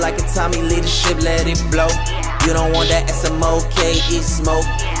 Bible like a Tommy, leadership, let it blow. You don't want that SMOK, eat smoke.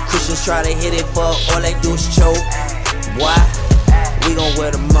 Christians try to hit it, but all they do is choke. Why? We gon'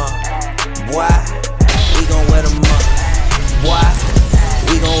 wear them up. Why? We gon' wear them up. Why?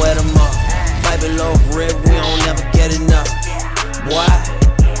 We gon' wear them up. Bible love red, we don't never get enough. Why?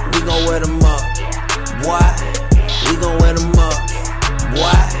 We gon' wear them up. Why? We gon' wear them up.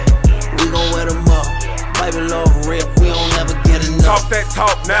 Why? We gon' wear them up. Bible love red, we don't never get enough. Talk that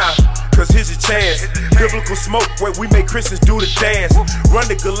talk now, cause here's your chance. Biblical smoke where we make Christians do the dance. Run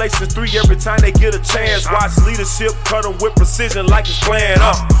to Galatians 3 every time they get a chance. Watch leadership cut them with precision like it's planned.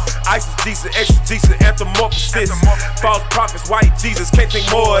 Eisegesis, exegesis, anthropomorphosis. False prophets, white Jesus, can't take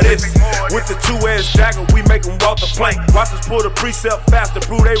more of this. With the two-edged dagger, we make them walk the plank. Watch us pull the precept fast to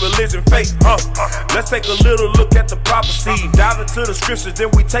prove they religion fake. Let's take a little look at the prophecy. Dive into the scriptures, then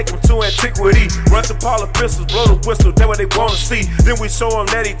we take them to antiquity. Run to Paul epistles, blow the whistle, that's what they wanna see. Then we show them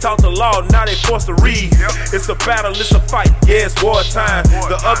that he taught the law, now they forced to read. It's a battle, it's a fight, yeah, it's wartime.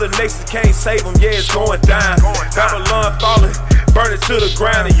 The other nations can't save them, yeah, it's going down. Babylon falling, burn it to the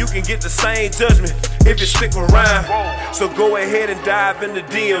ground, and you can get the same judgment if you stick around. So go ahead and dive in the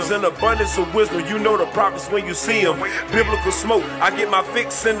DMs. In abundance of wisdom, you know the prophets when you see them. Biblical smoke, I get my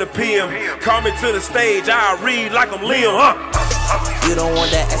fix in the PM. Call me to the stage, I read like I'm Liam, You don't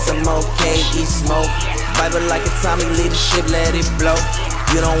want that SMOK, eat smoke. Bible like a Tommy, leadership, let it blow.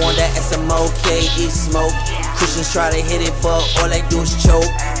 You don't want that SMOK, eat smoke. Christians try to hit it, but all they do is choke.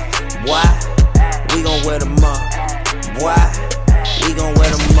 Why? We gon' wear them up. Why? We gon'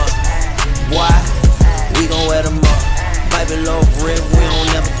 wear them up. Why? We gon' wear them up. Bible love red, we don't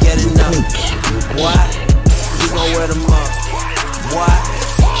never get enough. Why? We gon' wear them up. Why?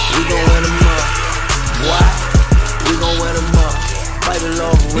 We gon' wear them up. Why? We gon' wear them up. Bible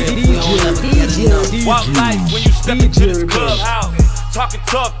love red, we don't never get enough. Walk life when you step into this clubhouse. Talking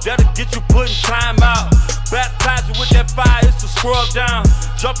tough, that'll get you putting time out. Baptize you with that fire, it's to scrub down.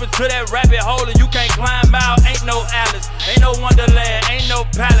 Jump into that rabbit hole and you can't climb out. Ain't no Alice, ain't no Wonderland, ain't no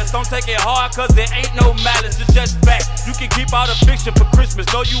palace. Don't take it hard cause there ain't no malice, it's just fact. You can keep all the fiction for Christmas,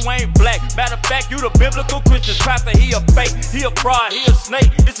 though you ain't black. Matter of fact, you the biblical Christian pastor, he a fake, he a fraud, he a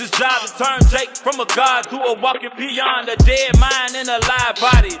snake. It's his job to turn Jake from a god to a walking beyond a dead mind and a live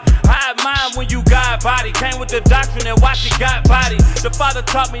body. Hide mind when you got body. Came with the doctrine and watch it got body. The Father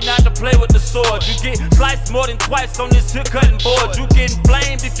taught me not to play with the sword. You get sliced more than twice on this here cutting board. You getting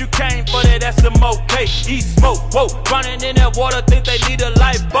flamed if you came for that SMOK. Eat smoke, whoa, running in that water, think they need a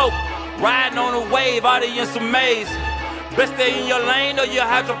lifeboat. Riding on a wave, audience amazed. Best stay in your lane or you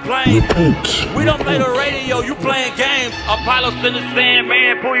have to plane. We don't play the radio, you playing games. Apollo's in the sand,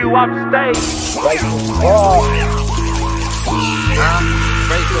 man, pull you off the stage. Praise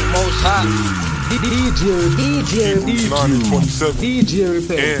the Most High. DJ 9:27.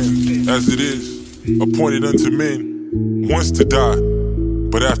 And as it is appointed unto men once to die,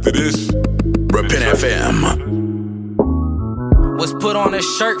 but after this, Repent FM was put on a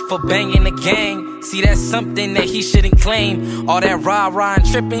shirt for banging the gang. See, that's something that he shouldn't claim. All that rah-rah and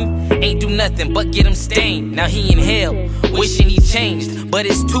tripping ain't do nothing but get him stained. Now he in hell, wishing he changed, but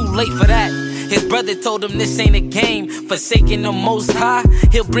it's too late for that. His brother told him this ain't a game. Forsaking the Most High,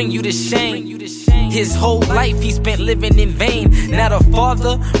 he'll bring you to shame. His whole life he spent living in vain. Now the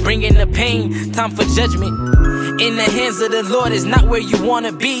Father bringing the pain. Time for judgment. In the hands of the Lord is not where you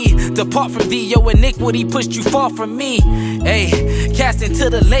wanna be. Depart from thee, your iniquity pushed you far from me. Hey, cast into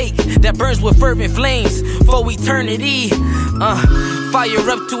the lake that burns with fervent flames for eternity. Fire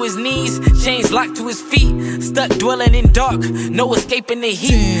up to his knees, chains locked to his feet. Stuck dwelling in dark, no escaping the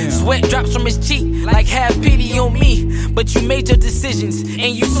heat. Sweat drops from his cheek, like have pity on me. But you made your decisions,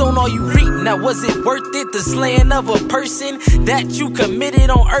 and you sown all you reap. Now was it worth it, the slaying of a person that you committed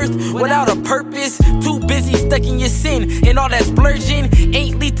on earth without a purpose? Too busy stuck in your sin, and all that splurging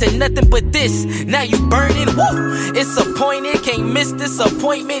ain't lead to nothing but this. Now you burning, woo! It's appointed, can't miss this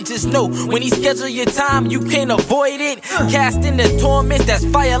appointment. Just know, when he schedule your time, you can't avoid it. Cast in the torment, that's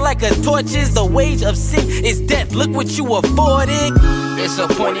fire like a torch is. The wage of sin is death, look what you afforded. It's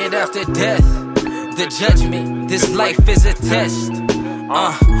appointed after death, the judgment, this life is a test.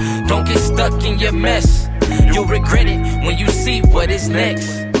 Don't get stuck in your mess, you'll regret it when you see what is next.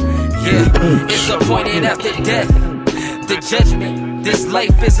 Yeah, it's appointed after death, the judgment, this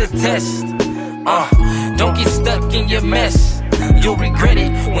life is a test. Don't get stuck in your mess, you'll regret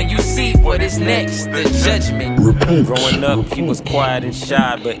it when you see what is next, the judgment. Growing up, he was quiet and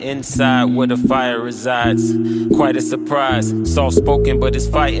shy, but inside where the fire resides, quite a surprise. Soft-spoken, but it's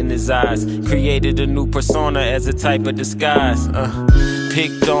fight in his eyes. Created a new persona as a type of disguise.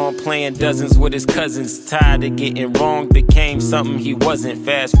 Picked on, playing dozens with his cousins. Tired of getting wrong, became something he wasn't.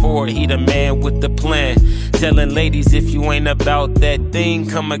 Fast forward, he the man with the plan. Telling ladies, if you ain't about that thing,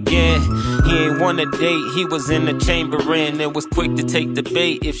 come again. He ain't want a date, he was in the chamber in, and was quick to take the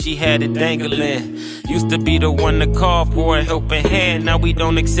bait if she had it dangling. Used to be the one to call for a helping hand. Now we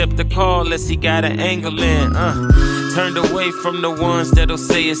don't accept the call unless he got an angle in. Turned away from the ones that'll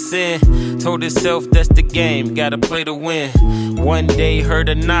say it's sin. Told himself that's the game, gotta play to win. One day heard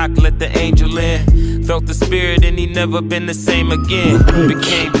a knock, let the angel in. Felt the spirit and he never been the same again.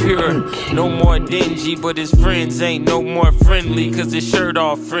 Became pure, no more dingy, but his friends ain't no more friendly, cause his shirt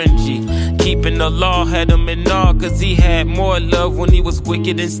all fringy. Keeping the law had him in awe, cause he had more love when he was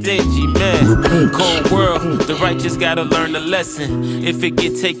wicked and stingy. Man, cold world, the righteous gotta learn a lesson. If it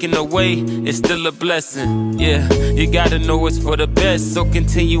get taken away, it's still a blessing. Yeah, you gotta know it's for the best, so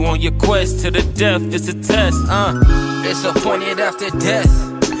continue on your quest to the death, it's a test. It's appointed after death,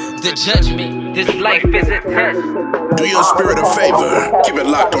 the judgment, this life is a test. Do your spirit a favor, keep it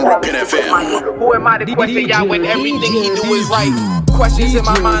locked on Repent FM. Who am I to question Yah when everything he do is right? Questions in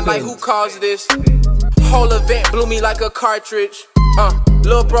my mind like who caused this? Whole event blew me like a cartridge.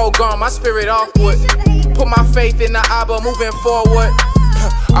 Lil' bro gone, my spirit awkward. Put my faith in the Abba, moving forward.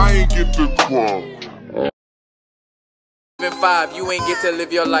 I ain't get the crumb. 5, you ain't get to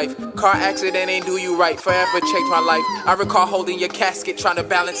live your life. Car accident ain't do you right, forever changed my life. I recall holding your casket, trying to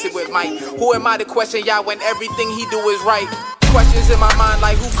balance it with might. Who am I to question Yah when everything he do is right? Questions in my mind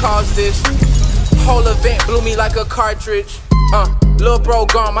like who caused this? Whole event blew me like a cartridge. Lil' bro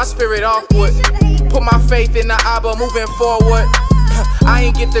gone, my spirit awkward. Put my faith in the Abba, moving forward. I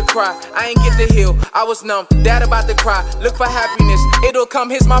ain't get to cry, I ain't get to heal. I was numb, dad about to cry. Look for happiness, it'll come.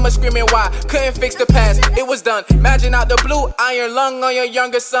 His mama screaming why, couldn't fix the past, it was done. Imagine out the blue, iron lung on your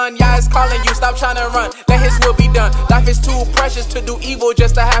younger son. Yah is calling you, stop trying to run, let his will be done. Life is too precious to do evil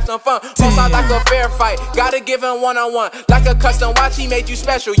just to have some fun. Won't sound like a fair fight, gotta give him one-on-one. Like a custom watch, he made you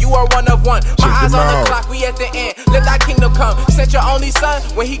special, you are one of one. My eyes on the clock, we at the end, let thy kingdom come. Sent your only son,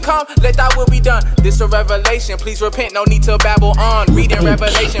 when he come, let thy will be done. This a revelation, please repent, no need to babble on. Reading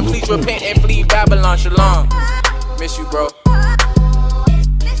Revelation, please repent and flee Babylon. Shalom. Miss you, bro.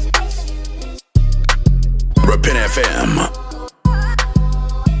 Repent FM.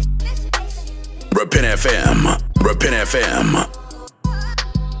 Repent FM. Repent FM.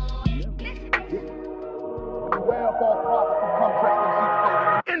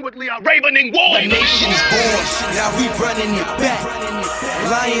 Inwardly are ravening war. The nation is born, now we running it back.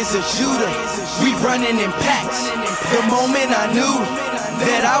 Lions of Judah, we running in packs. The moment I knew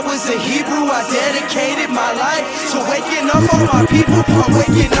that I was a Hebrew, I dedicated my life to waking up all my people. I'm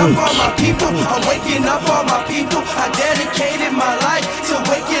waking up all my people. I'm waking up all my people. I dedicated my life to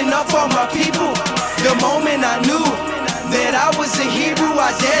waking up all my people. The moment I knew that I was a Hebrew,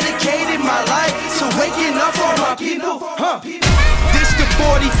 I dedicated my life to waking up all my people. This the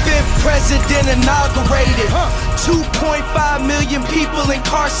 45th president inaugurated. 2.5 million people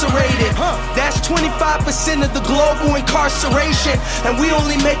incarcerated. That's 25% of the global incarceration, and we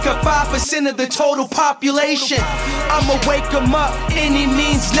only make up 5% of the total population. I'ma wake them up any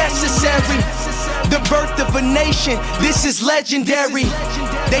means necessary. The birth of a nation, this is legendary.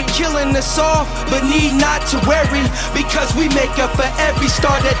 They killing us off, but need not to worry, because we make up for every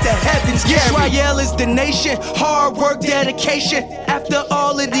star that the heavens carry. Israel is the nation, hard work, dedication. After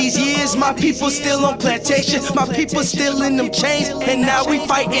all of these years, my people still on plantation. My people still in them chains, and now we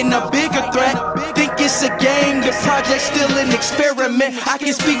fighting a bigger threat. think it's a game. The project's still an experiment. I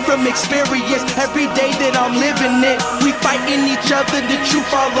can speak from experience every day that I'm living it. We fighting each other, the truth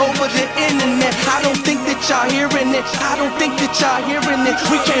all over the internet. I don't think that y'all hearing it. I don't think that y'all hearing it.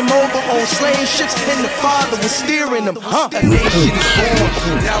 We came over on slave ships and the Father was steering them. A nation is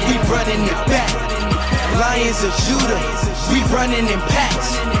born, now we running it back. Lions of Judah, we running in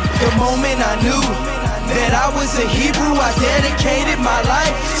packs. The moment I knew that I was a Hebrew, I dedicated my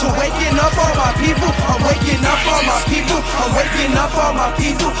life to waking up all my people. I'm waking up all my people. I'm waking up all my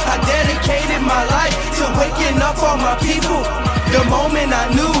people. I dedicated my life to waking up all my people. The moment I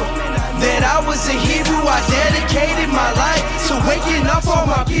knew that I was a Hebrew, I dedicated my life to waking up all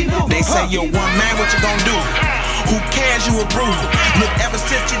my people. They say you're one man, what you gonna do? Who cares, you a bruiser? Look, ever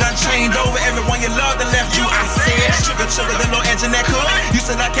since you done changed over, everyone you loved and left you. I said, sugar, the little edge in that hood. You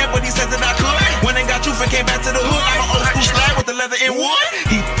said I can't, but he said that I could. When they got truth and came back to the hood, I'm an old school slag with the leather and wood.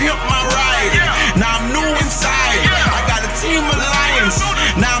 He pimped my ride, now I'm new inside. I got a team of lions,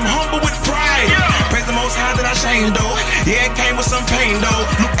 now I'm humble with pride. Praise the Most High that I changed though. Yeah, it came with some pain though.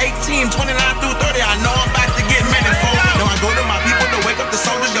 Luke 18, 29 through 30, I know I'm about to get manifold. Now I go to my people to wake up the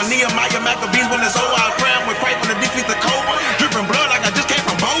soldiers. Your Nehemiah, Maccabees, when it's over, I pray with Christ when the defeat the cobra. Dripping blood like I just came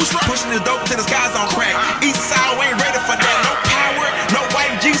from Bosra. Pushing this dope till the skies on crack. East side, we ain't ready for that. No power, no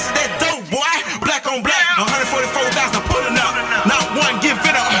white Jesus, that dope, boy. Black on black, 144,000 pulling up. Not one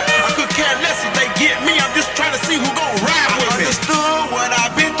giving up. I could care less if they get me. I'm just trying to see who gon' ride with me. I understood what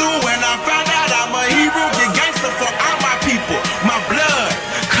I've been through when I found out I'm a Hebrew. Get gangster for all my people, my blood.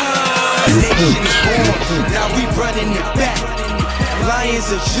 A nation is born, now we running it back. Lions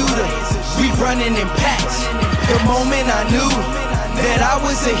of Judah, we running in packs. The moment I knew that I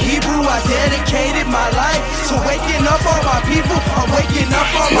was a Hebrew, I dedicated my life to waking up all my people. I'm waking up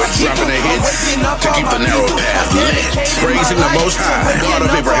all my people. I'm waking up all my people. Praising the Most High, God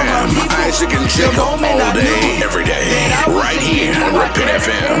of Abraham, Isaac, and Jacob all day, every day, right here on Repent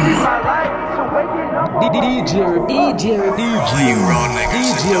FM. DJ Repent. My name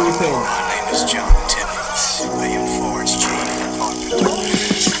is John Timmons. William Ford's chief.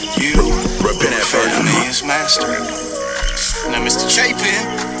 You Repent FM. His master. Now, Mr.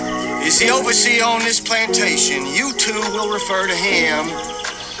 Chapin is the overseer on this plantation. You two will refer to him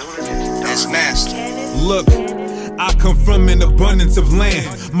as master. Look, I come from an abundance of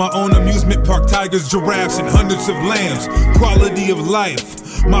land. My own amusement park, tigers, giraffes, and hundreds of lambs. Quality of life.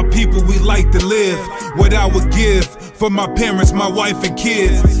 My people, we like to live what I would give for my parents, my wife, and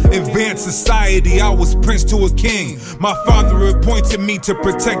kids. Advanced society, I was prince to a king. My father appointed me to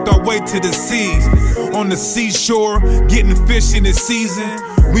protect our way to the seas. On the seashore, getting fish in the season.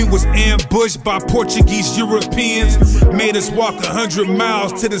 We was ambushed by Portuguese Europeans. Made us walk 100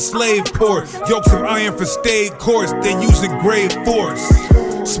 miles to the slave port. Yokes of iron for stayed course, they using grave force.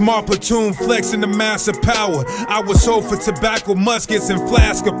 Small platoon flexing the massive power. I was sold for tobacco, muskets, and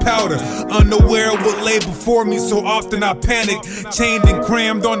flask of powder. Unaware of what lay before me, so often I panicked. Chained and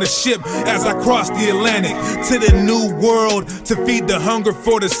crammed on the ship as I crossed the Atlantic to the new world to feed the hunger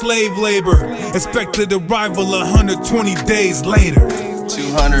for the slave labor. Expected arrival 120 days later.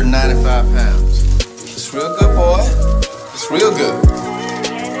 295 pounds. It's real good, boy. It's real good.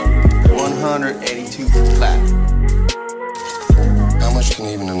 182 flat. How much can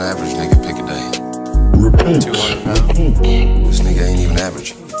even an average nigga pick a day? 200 pounds. This nigga ain't even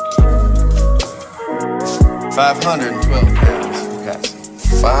average. 512 pounds. Got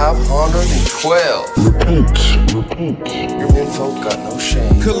 512. Your men folk got no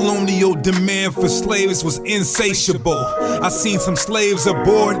shame. Colonial demand for slaves was insatiable. I seen some slaves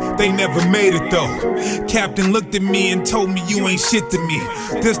aboard, they never made it though. Captain looked at me and told me, you ain't shit to me.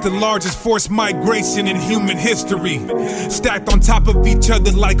 This the largest forced migration in human history. Stacked on top of each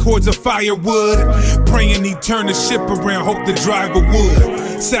other like hordes of firewood. Praying he turned the ship around, hope the driver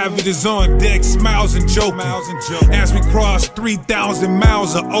would. Savages on deck, smiles and joking. As we cross 3,000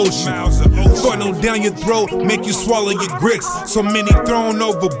 miles of ocean. Funnel down your throat, make you swallow your grits. So many thrown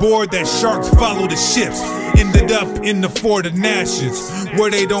overboard that sharks follow the ships. Ended up in the Fort of Nashes, where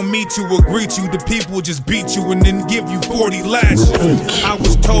they don't meet you or greet you. The people just beat you and then give you 40 lashes. I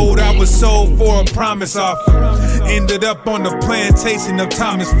was told I was sold for a promise offer. Ended up on the plantation of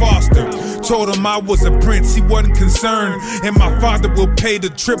Thomas Foster. Told him I was a prince, he wasn't concerned, and my father will pay the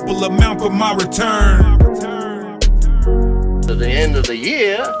triple amount for my return. To the end of the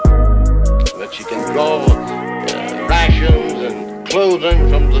year, but you can draw rations and clothing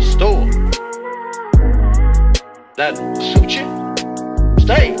from the store. That suit you?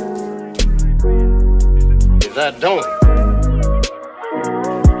 Stay. If that don't,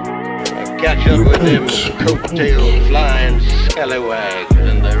 catch up with them coattail flying scallywags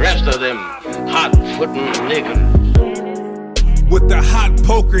and the rest of them hot-footin' nigga. With the hot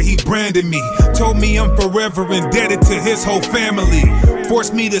poker, he branded me. Told me I'm forever indebted to his whole family.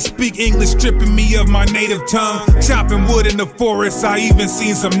 Forced me to speak English, stripping me of my native tongue. Chopping wood in the forest, I even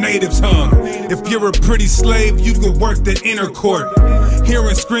seen some natives hung. If you're a pretty slave, you could work the inner court.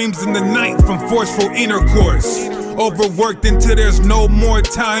 Hearing screams in the night from forceful intercourse. Overworked until there's no more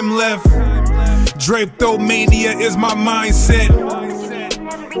time left. Draptomania is my mindset.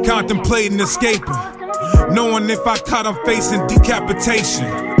 Contemplating escaping. Knowing if I caught him facing decapitation.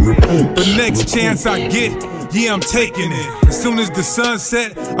 The next chance I get, yeah, I'm taking it. As soon as the sun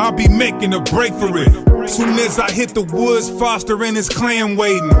set, I'll be making a break for it. Soon as I hit the woods, Foster and his clan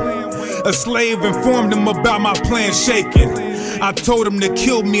waiting. A slave informed him about my plan shaking. I told him to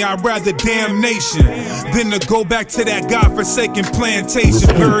kill me, I'd rather damnation than to go back to that godforsaken plantation.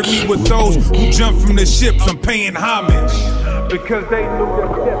 Bury me with those who jumped from the ships, I'm paying homage. Because they knew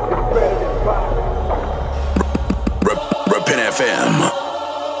that death is better than violence. Repent FM.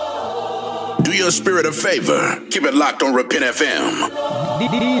 Do your spirit a favor. Keep it locked on Repent FM.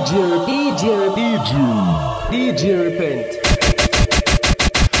 DJ Repent.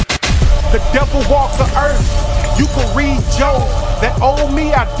 The devil walks the earth. You can read Job. That old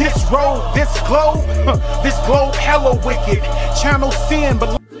me, I disrobe. This globe hella wicked. Channel sin,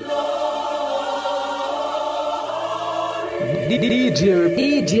 but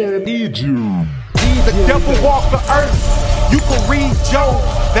the devil walks the earth. You can read Job.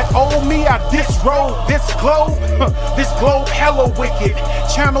 That old me, I disrobe. This globe hella wicked.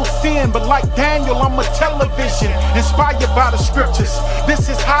 Channel sin, but like Daniel, I'm a television. Inspired by the scriptures. This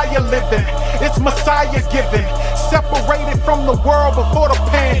is higher living. It's Messiah given. Separated from the world before the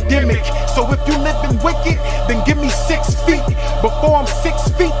pandemic. So if you living wicked, then give me 6 feet. Before I'm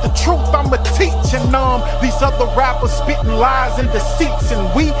 6 feet, the truth I'ma teach. And these other rappers spitting lies and deceits. And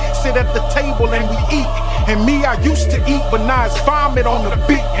we sit at the table and we eat. And me, I used to eat, but now it's vomit on the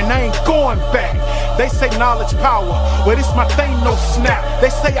beat. And I ain't going back. They say knowledge power, but it's my thing, no snap. They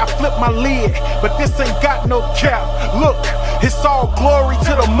say I flip my lid, but this ain't got no cap. Look, it's all glory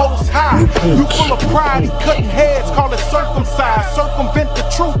to the Most High. You full of pride, he cutting heads, call it circumcised. Circumvent the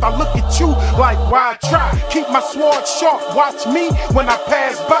truth, I look at you like, why try? Keep my sword sharp, watch me when I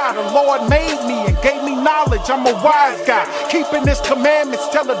pass by. The Lord made me and gave me knowledge, I'm a wise guy. Keeping his commandments,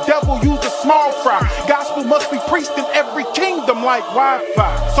 tell the devil use a small fry. Gospel must be preached in every kingdom like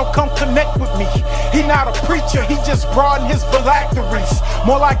Wi-Fi. So come connect with me. He not a preacher, he just broadened his phylacteries.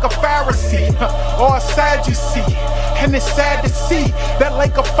 More like a Pharisee or a Sadducee. And it's sad to see that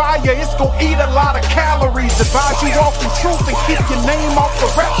lake of fire, it's gonna eat a lot of calories. Advise you walk in truth and keep your name off the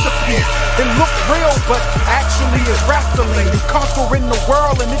recipe. It look real, but actually it's wrestling. You conquering the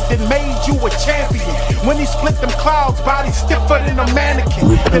world and it done made you a champion. When he split them clouds, body stiffer than a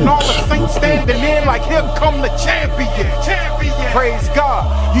mannequin. And all the saints standing in like here come the champion. Praise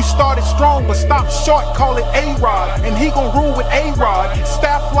God, you started strong but stopped short, call it A-Rod. And he gon' rule with A-Rod.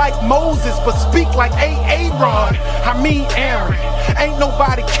 Staff like Moses but speak like Aaron. I mean Aaron. Ain't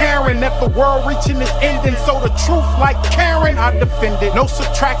nobody caring that the world reaching its ending. So the truth like Karen, I defend it. No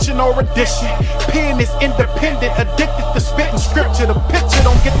subtraction or addition. Pen is independent, addicted to spitting scripture. The picture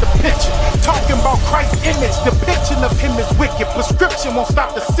don't get the picture. Talking about Christ's image, depiction of him is wicked. Prescription won't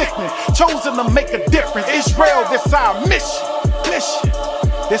stop the sickness. Chosen to make a difference. Israel, this our mission.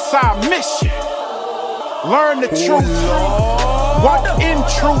 This our mission. Learn the truth. Walk in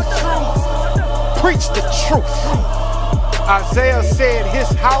truth. Preach the truth. Isaiah said his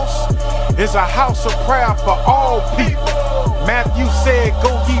house is a house of prayer for all people. Matthew said,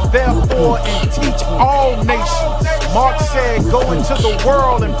 go ye therefore and teach all nations. Mark said, go into the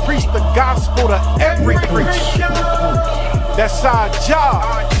world and preach the gospel to every creature. That's our job.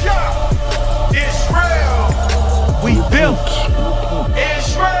 Israel, we built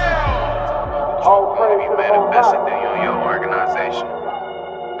Israel. All praise you manifested in your organization.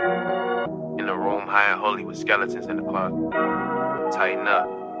 In a room high and holy with skeletons in the closet. Tighten up.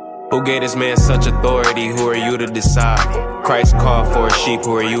 Who gave this man such authority? Who are you to decide? Christ called for a sheep,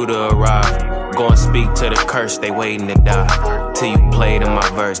 who are you to arrive? Go and speak to the curse, they waiting to die. Till you played in my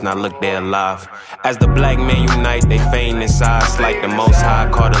verse, now look, they alive. As the black men unite, they feign in size. Like the Most High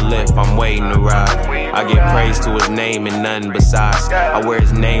caught a lift, I'm waiting to ride. I give praise to his name and nothing besides. I wear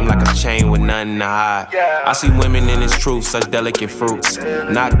his name like a chain with nothing to hide. I see women in his truth, such delicate fruits.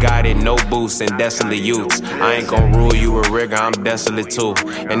 Not guided, no boosts, and desolate youths. I ain't gon' rule you a rigger, I'm desolate too.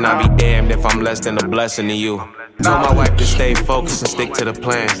 And I be damned if I'm less than a blessing to you. Told my wife to stay focused and stick to the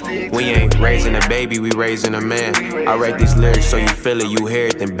plan. We ain't raising a baby, we raising a man. I write these lyrics so you feel it, you hear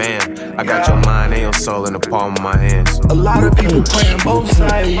it, then bam. I got your mind and your soul in the palm of my hands. A lot of people playing both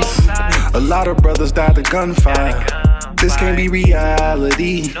sides. A lot of brothers died to gunfire. This can't be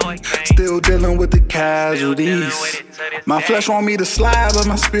reality. Still dealing with the casualties. My flesh want me to slide, but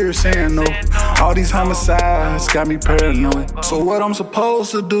my spirit saying no. All these homicides got me paranoid. So what I'm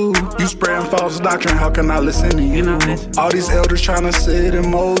supposed to do? You spreading false doctrine, how can I listen to you? All these elders trying to sit in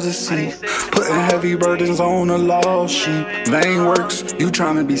Moses' seat, putting heavy burdens on the lost sheep. Vain works, you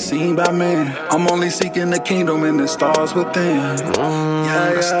trying to be seen by men. I'm only seeking the kingdom and the stars within.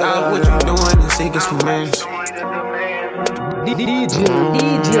 Stop what you doing and seek his commands. DJ.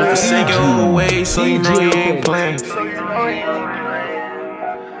 Forsake your old ways so you know you ain't playing. Stop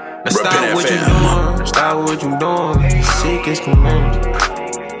what you doing. Stop what you doing. Seek his commands.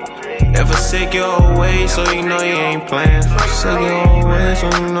 And forsake your old ways so you know you ain't playing. Forsake your old ways so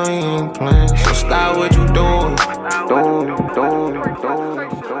you know you ain't playing. So stop what you doing.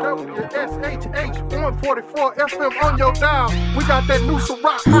 SHH 144 FM on your dial. We got that new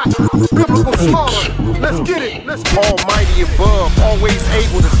Ciroc hot, biblical slaughter. Let's get it. Almighty above, always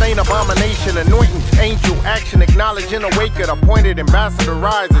able to stain abomination, anointing, angel action, acknowledging, awakened, appointed, ambassador,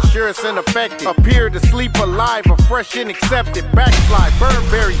 rise, assurance, and effective. Appear to sleep alive, afresh and accepted, backslide, burn,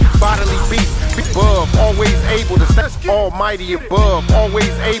 bury, bodily beast. Above, always able to stain. Almighty above, always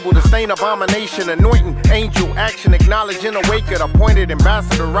able to stain abomination, anointing, angel action, acknowledging, awakened, appointed,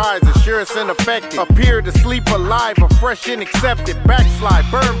 ambassador, rise, assurance, and effective. Appear to sleep alive, afresh and accepted, backslide,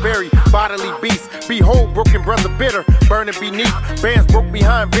 burn, bury, bodily beast. Behold, broken brother bitter, burning beneath. Bands broke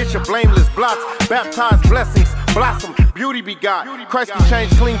behind bishop, blameless blots. Baptized blessings, blossom, beauty begot. Christ can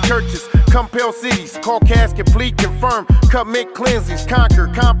change clean churches, compel cities. Call cast, complete, confirm, commit cleansings. Conquer,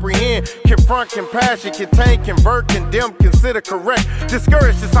 comprehend, confront, compassion, contain, convert, condemn, consider correct.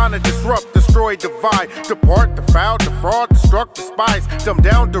 Discourage, dishonor, disrupt, destroy, divide. Depart, defile, defraud, destruct, despise. Dumb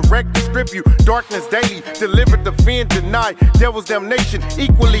down, direct, distribute. Darkness daily, deliver, defend, deny. Devil's damnation,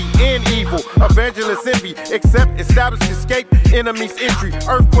 equally in evil. Evangelist envy, accept, establish, escape, enemies entry.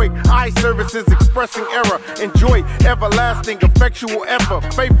 Earthquake, eye services, expressing error. Enjoy, everlasting, effectual effort.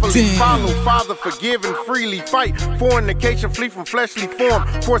 Faithfully follow, Father, forgive and freely fight. Fornication, flee from fleshly form.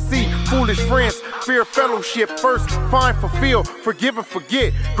 Foresee, foolish friends, fear fellowship. First, find, fulfill, forgive and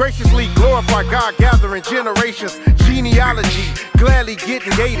forget. Graciously glorify God, gathering generations. Genealogy, gladly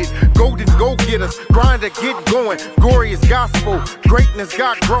getting gated. Golden go-getters, grinder, get going. Glorious gospel, greatness,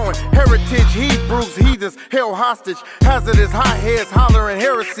 God growing. Heritage, Hebrews, heathens, held hostage. Hazardous, high heads, hollering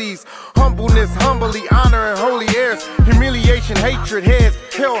heresies. Humbleness, humbly honoring holy heirs. Humiliation, hatred, heads,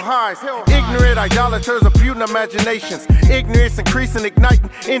 hell highs. Ignorant idolaters, imputing imaginations. Ignorance increasing, igniting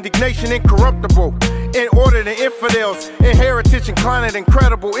indignation, incorruptible. In order to infidels, in heritage inclining,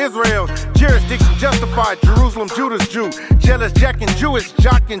 incredible Israel's jurisdiction justified. Jerusalem, Judah's Jew, jealous Jack and Jewish,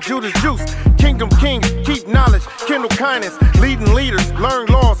 Jock and Judas Juice. Kingdom kings, keep knowledge, kindle kindness, leading leaders, learn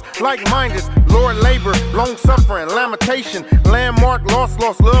laws, like-minded. Lord labor, long suffering, lamentation, landmark, lost,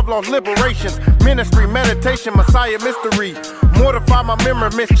 love, lost liberations. Ministry, meditation, Messiah mystery. Mortify my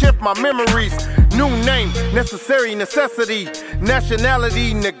memory, mischief my memories. New name, necessary necessity.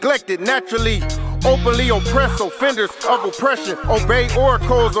 Nationality neglected naturally. Openly oppress offenders of oppression. Obey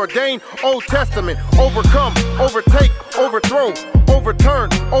oracles ordained Old Testament. Overcome, overtake, overthrow,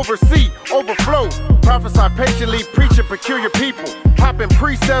 overturn, oversee, overflow. Prophesy patiently, preaching peculiar people. Hopping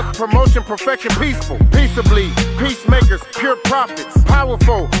precepts, promotion, perfection, peaceful. Peaceably, peacemakers, pure prophets.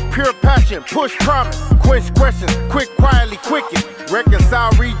 Powerful, pure passion, push promise. Quench questions, quick, quietly, quicken.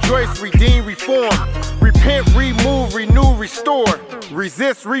 Reconcile, rejoice, redeem, reform. Repent, remove, renew, restore.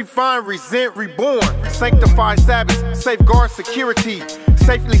 Resist, refine, resent, reborn. Sanctify Sabbath, safeguard security.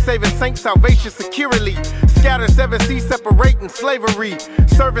 Safely saving saints, salvation securely. Scatter 7 seas, separating slavery.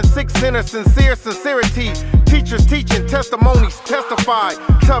 Serving 6 sinners, sincere sincerity. Teachers teaching, testimonies testify.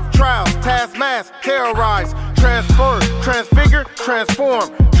 Tough trials, task mass, terrorize. Transfer, transfigure,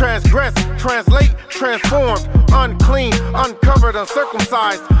 transform. Transgress, translate, transformed. Unclean, uncovered,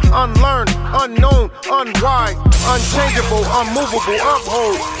 uncircumcised. Unlearned, unknown, unwise. Unchangeable, unmovable,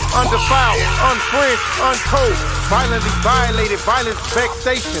 uphold. Undefiled, unfringed, untold. Violently violated, violence,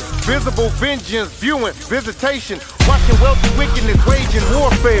 vexation. Visible vengeance, viewing, visitation. Watching wealthy wickedness, waging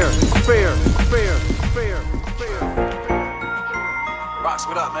warfare. Fair. Rocks,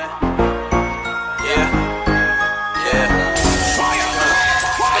 what up, man? Yeah.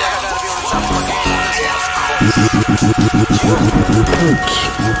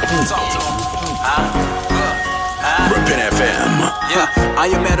 Repent FM. Yeah, I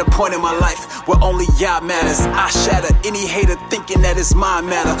am at a point in my life where only Yah matters. I shatter any hater thinking that it's my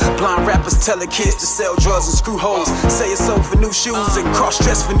matter. Blind rappers telling kids to sell drugs and screw holes. Say it's sold for new shoes and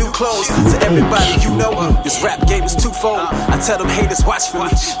cross-dress for new clothes. To everybody you know, this rap game is twofold. I tell them haters watch for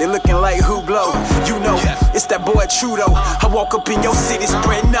me, they looking like who blow. You know, it's that boy Trudeau. I walk up in your city,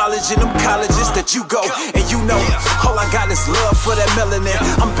 spread knowledge in them colleges that you go. And you know, all I got is love for that melanin.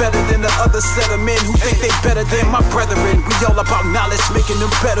 I'm better than the other set of men who think they better than my brethren. We all about knowledge, making them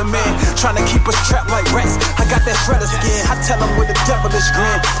better men. Trying to keep us trapped like rats. I got that shredder skin, I tell them with a devilish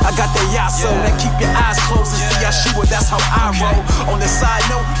grin. I got that Yasso that keep your eyes closed and see Yeshua, that's how I roll. On the side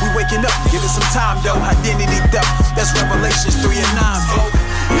note, we waking up, give it some time though. Identity theft, that's Revelations 3 and 9, folks.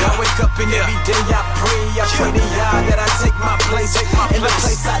 I wake up and every day I pray to Yah that I take my place. In the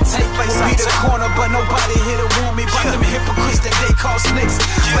place I take will be the corner, but nobody here to warn me about them hypocrites that they call snakes.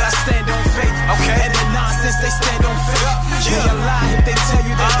 But I stand on faith, and the nonsense they stand on faith. They a lie if they tell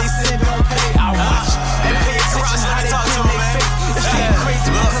you that they sin don't pay. I watch and pay attention how they bring their faith. It's getting crazy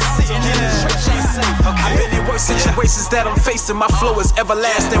because sitting in the church ain't safe. I've been in worse situations that I'm facing. My flow is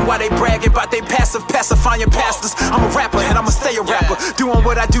everlasting. Why they bragging about they pacifying pastors? I'm a rapper and I'ma stay a rapper, doing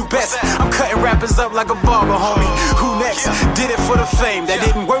what I do best. I'm cutting rappers up like a barber, homie. Who next? Did it for the fame. That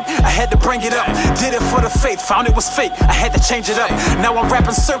didn't work, I had to bring it up. Did it for the faith, found it was fake, I had to change it up. Now I'm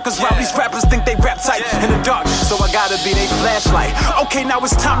rapping circles while these rappers think they rap tight in the dark, so I gotta be they flashlight. Okay, now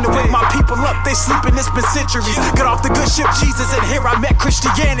it's time to wake my people up. They sleeping, it's been centuries. Got off the good ship Jesus and here I met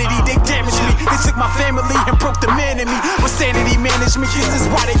Christianity. They damaged me, they took my family and broke the man in me. With sanity management, this is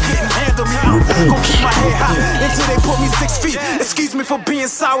why they couldn't handle me. I'm gon' keep my head high until they put me 6 feet. Excuse me for being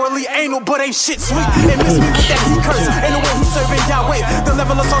sourly anal, but ain't shit sweet. And miss me with that he curse, ain't the way he serving Yahweh. The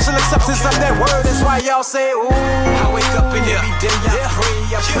level of social acceptance of that word is why y'all say, ooh. I wake up and every day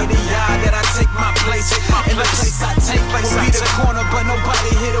I pray to Yah that I take my place. In the place I take will be the corner, but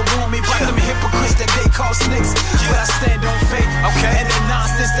nobody here to warn me about them hypocrites that they call snakes. But I stand on faith, and the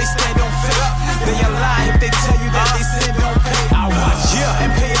nonsense they stand on faith. They a lie if they tell you that they sin don't pay. I watch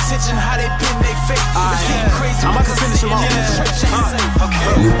and pay attention how they bend they faith. It's getting crazy because finish them all.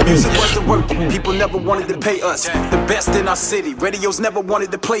 Music wasn't working, people never wanted to pay us. The best in our city, radios never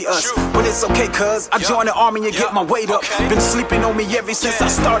wanted to play us. But it's okay cuz I joined the army and get my weight up. Been sleeping on me ever since I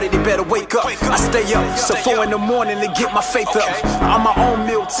started, it better wake up. I stay up, so 4 in the morning to get my faith up. I'm my own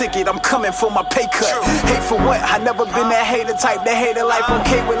meal ticket, I'm coming for my pay cut. Hate for what? I never been that hater type that hated life,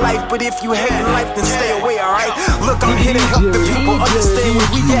 okay with life. But if you hate life, then stay away, alright? Look, I'm here to help the people understand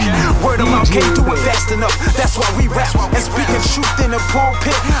where we at. Word of mouth can't do it fast enough, that's why we rap. And speaking truth in the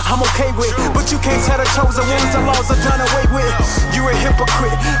pulpit, I'm okay with. But you can't tell the chosen ones the laws are done away with. You're a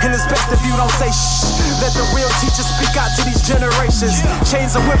hypocrite, and it's best if you don't say shh. Let the real teachers speak out to these generations.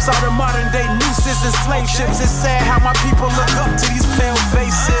 Chains and whips are the modern day nooses and slave ships. It's sad how my people look up to these pale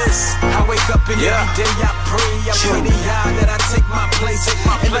faces. I wake up and every day I pray to Yah that I take my place.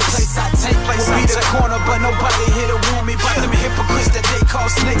 In the place I take will be the corner, but nobody here to warn me about them hypocrites that they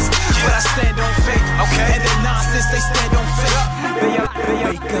call snakes. But I stand on faith, and the nonsense they stand on faith.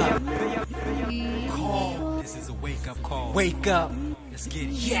 Wake up. Call. This is a wake up call. Wake up. Let's get it.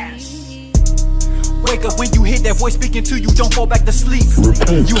 Yes. Wake up when you hear that voice speaking to you, don't fall back to sleep.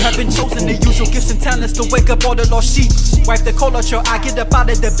 You have been chosen to use your gifts and talents to wake up all the lost sheep. Wipe the cold out your eye, get up out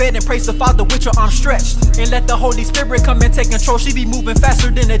of the bed and praise the Father with your arms stretched. And let the Holy Spirit come and take control, she be moving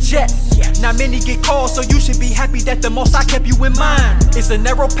faster than a jet. Not many get called, so you should be happy that the Most High kept you in mind. It's a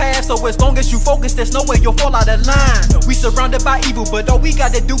narrow path, so as long as you focus, there's no way you'll fall out of line. We surrounded by evil, but all we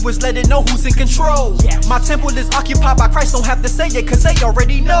gotta do is let it know who's in control. My temple is occupied by Christ, don't have to say it, cause they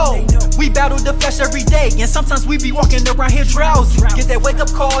already know. We battle the flesh every day, and sometimes we be walking around here drowsy. Get that wake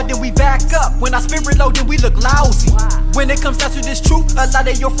up call, then we back up. When our spirit low, then we look lousy. When it comes down to this truth, a lot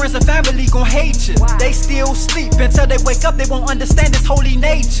of your friends and family gon' hate you. They still sleep until they wake up, they won't understand this holy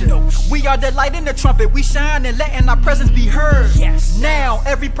nature. We are the light in the trumpet, we shine and letting our presence be heard. Now,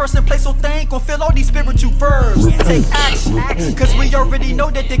 every person, place, or thing gon' feel all these spiritual verbs. Take action, cause we already know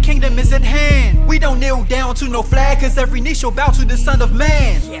that the kingdom is at hand. We don't kneel down to no flag, cause every knee shall bow to the Son of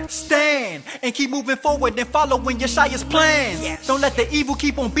Man. Stand and keep moving forward and following Yeshua's plans. Don't let the evil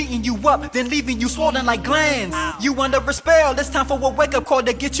keep on beating you up, then leaving you swollen like glands. You under a spell, it's time for a wake up call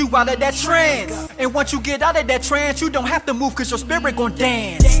to get you out of that trance. And once you get out of that trance, you don't have to move cause your spirit gon'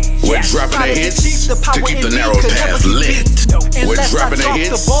 dance. We're dropping the hits to keep the narrow path lit. We're dropping the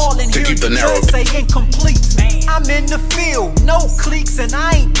hits to keep the narrow path incomplete. I'm in the field, no cliques, and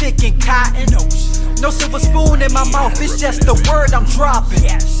I ain't picking cotton. No silver spoon in my mouth, it's just the word I'm dropping.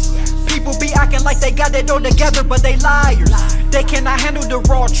 People be acting like they got it all together, but they liars. They cannot handle the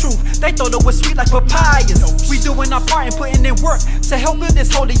raw truth. They thought it was sweet like papayas. We doing our part and putting in work to help build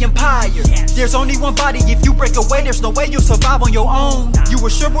this holy empire. There's only one body. If you break away, there's no way you'll survive on your own. You will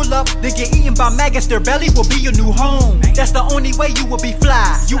shrivel up, then get eaten by maggots. Their belly will be your new home. That's the only way you will be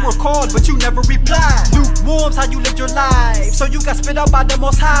fly. You were called, but you never replied. Lukewarm's how you live your life, so you got spit out by the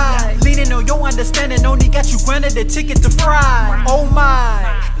Most High. Leaning on your understanding only got you granted a ticket to fry. Oh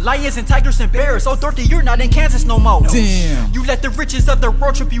my. Lions and tigers and bears. Oh Dorothy, you're not in Kansas no more. Damn. You let the riches of the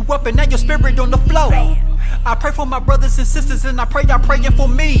world trip you up, and now your spirit on the flow. I pray for my brothers and sisters, and I pray y'all praying for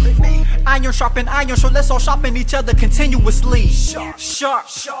me. Iron sharpen iron, so let's all sharpen each other continuously. Sharp.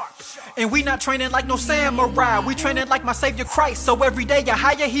 And we not training like no samurai. We training like my Savior Christ. So every day you're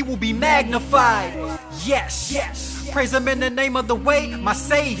higher, he will be magnified. Yes. Praise him in the name of the way, my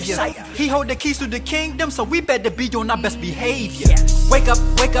Savior. He hold the keys to the kingdom, so we better be on our best behavior. Wake up,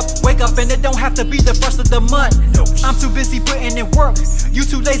 and it don't have to be the first of the month. I'm too busy putting in work. You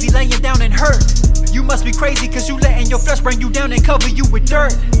too lazy laying down and hurt. You must be crazy cause you letting your flesh bring you down and cover you with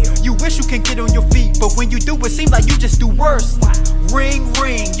dirt. You wish you can get on your feet, but when you do it seems like you just do worse. Ring,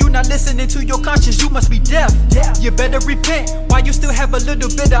 you not listening to your conscience, you must be deaf. You better repent while you still have a little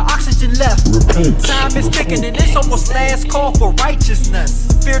bit of oxygen left. Time is ticking and it's almost last call for righteousness.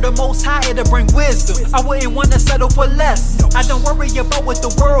 Fear the Most High, it'll bring wisdom. I wouldn't wanna settle for less. I don't worry about what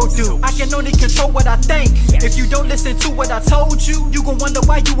the world do. I can only control what I think. If you don't listen to what I told you, you gon' wonder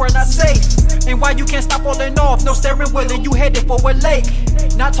why you are not safe. And why you can't stop falling off. No steering wheel and you headed for a lake.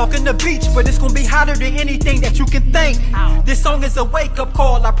 Not talking the beach, but it's gonna be hotter than anything that you can think. This song is a wake-up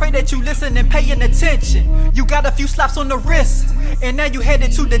call. I pray that you listen and paying attention. You got a few slaps on the wrist, and now you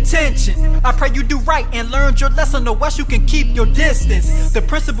headed to detention. I pray you do right and learn your lesson, or else you can keep your distance. The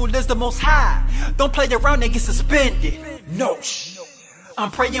principle is the Most High. Don't play around and get suspended. No. I'm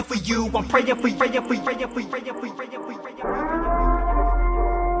praying for you. I'm praying for you.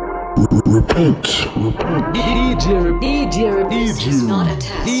 Repent. DJ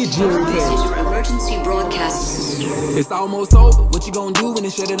emergency broadcast. It's almost over. What you gonna do when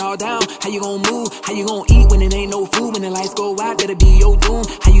it shut it all down? How you gonna move? How you gonna eat when it ain't no food? When the lights go out, that'll be your doom.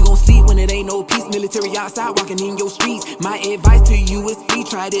 How you gonna sleep when it ain't no peace? Military outside walking in your streets. My advice to you is free.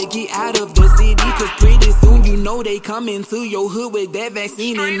 Try to get out of the city, cause pretty soon you know they come into your hood with that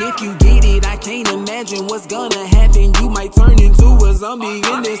vaccine. And if you get it, I can't imagine what's gonna happen. You might turn into a zombie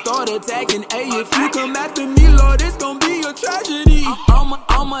and then start attacking. Hey, if you come after me, Lord, it's gonna be a tragedy.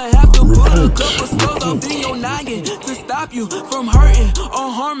 I'ma have to put a couple stars off in your noggin to stop you from hurting or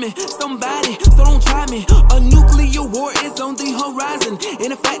harming somebody. So don't try me. A nuclear war is on the horizon,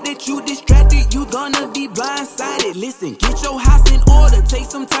 and the fact that you distracted, you gonna be blindsided. Listen, get your house in order. Take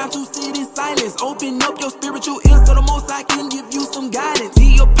some time to sit in silence. Open up your spiritual ears so the Most I can give you some guidance.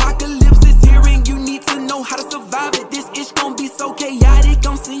 The apocalypse is here and you need to know how to survive it. This ish gon' be so chaotic.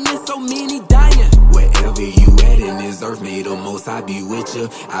 I'm seeing so many dying. Wherever you at in this earth, may the Most I be with you.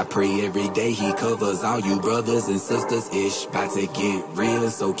 I pray every day he covers all you brothers and sisters. Ish about to get real,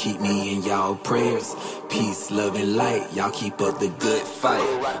 so keep me in y'all prayers. Peace, love, and light. Y'all keep up the good fight.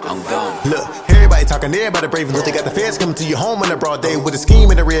 I'm gone. Look, everybody talking, everybody brave. Look, they got the feds coming to your home on a broad day with a scheme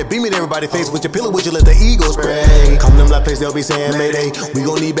and a red beam in everybody's face. With your pillow, would you let the eagles spray? Come them like place, they'll be saying Mayday. We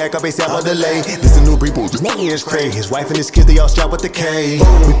gon' need back up, they say on delay. Listen, new people, this nigga is crazy. His wife and his kids, they all strapped with the K.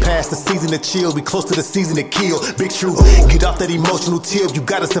 We passed the season to chill, we close to the season to kill. Big truth, get off that emotional tip. You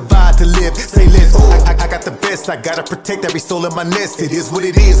gotta survive to live. Say less. I got the best. I gotta protect every soul in my nest. It is what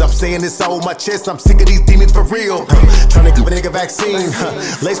it is. I'm saying this all on my chest. I'm sick of these demons for real. Trying to give a nigga vaccine.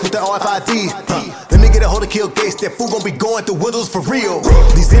 Laced with the RFID. Let me get a hold of Kill Gates. That fool gon' be going through widows for real.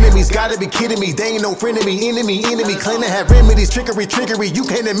 These enemies gotta be kidding me. They ain't no friend of me. Enemy. Claim to have remedies. Trickery. You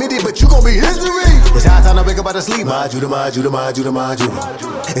can't admit it, but you gon' be history. It's high time to wake up out of sleep. Mind you.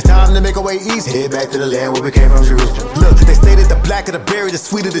 It's time to make our way east. Head back to the land where we came from, Jerusalem. Look, they say that the blacker the berry, the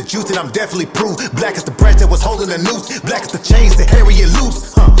sweeter the juice, and I'm definitely proof. Black is the branch that was holding the noose. Black is the chains that carry it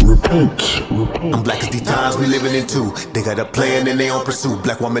loose. I'm black as these times we living in too. They got a plan and they on pursuit.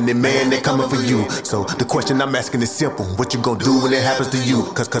 Black woman and man, they coming for you. So the question I'm asking is simple. What you gon' do when it happens to you?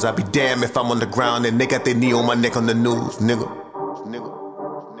 Cause I be damned if I'm on the ground and they got their knee on my neck on the news, nigga.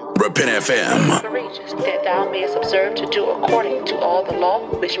 Repent FM. That thou mayest observe to do according to all the law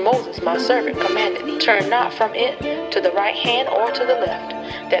which Moses my servant commanded thee. Turn not from it to the right hand or to the left,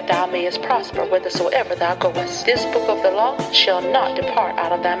 that thou mayest prosper whithersoever thou goest. This book of the law shall not depart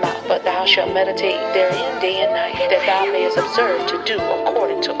out of thy mouth, but thou shalt meditate therein day and night, that thou mayest observe to do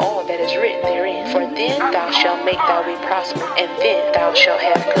according to all that is written therein. For then thou shalt make thy way prosper, and then thou shalt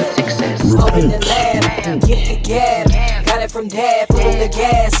have good success. Open the lab, get the gab. Got it from dad, put on the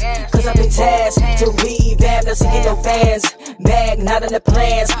gas. Cause I've been tasked to revamp, not singing no fans. bag, not in the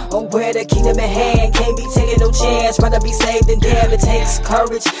plans. Or where the kingdom in hand, can't be taking no chance. Rather be saved than damn. It takes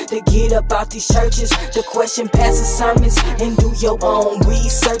courage to get up out these churches, to question pastor sermons and do your own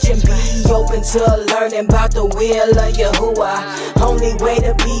research and be open to learning about the will of Yahuwah. Only way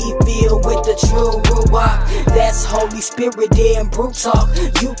to be filled with the true Ruach, that's Holy Spirit there in Brew Talk.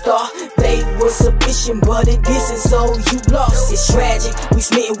 You thought faith was sufficient, but it isn't, so you lost. It's tragic, we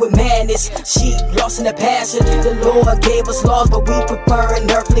smitten with madness, sheep lost in the pasture. The Lord gave us laws, but we prefer an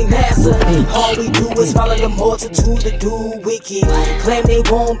earthly master. All we do is follow the multitude to do wicked. Claim they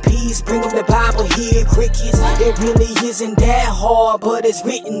want peace, bring them the Bible, hear crickets. It really isn't that hard, but it's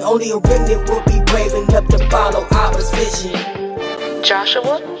written. Only a remnant will be brave enough to follow our vision.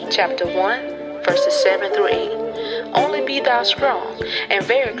 Joshua chapter 1 verses 7 through 8. Only be thou strong and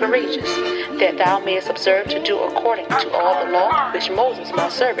very courageous, that thou mayest observe to do according to all the law which Moses my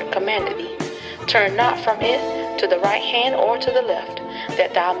servant commanded thee. Turn not from it to the right hand or to the left,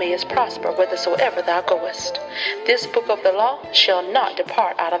 that thou mayest prosper whithersoever thou goest. This book of the law shall not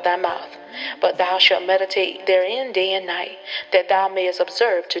depart out of thy mouth, but thou shalt meditate therein day and night, that thou mayest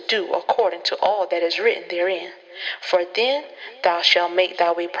observe to do according to all that is written therein. For then thou shalt make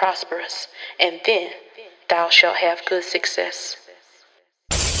thy way prosperous, and then thou shalt have good success.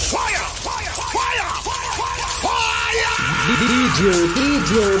 Fire! Fire! Fire!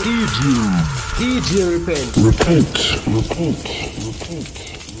 DJ, repent.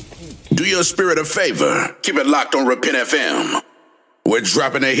 Do your spirit a favor. Keep it locked on Repent FM. We're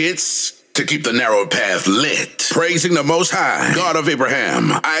dropping the hits to keep the narrow path lit. Praising the Most High, God of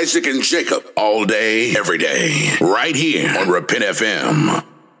Abraham, Isaac, and Jacob, all day, every day. Right here on Repent FM.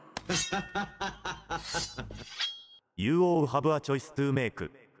 You all have a choice to make.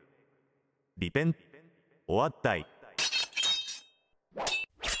 Repent or die.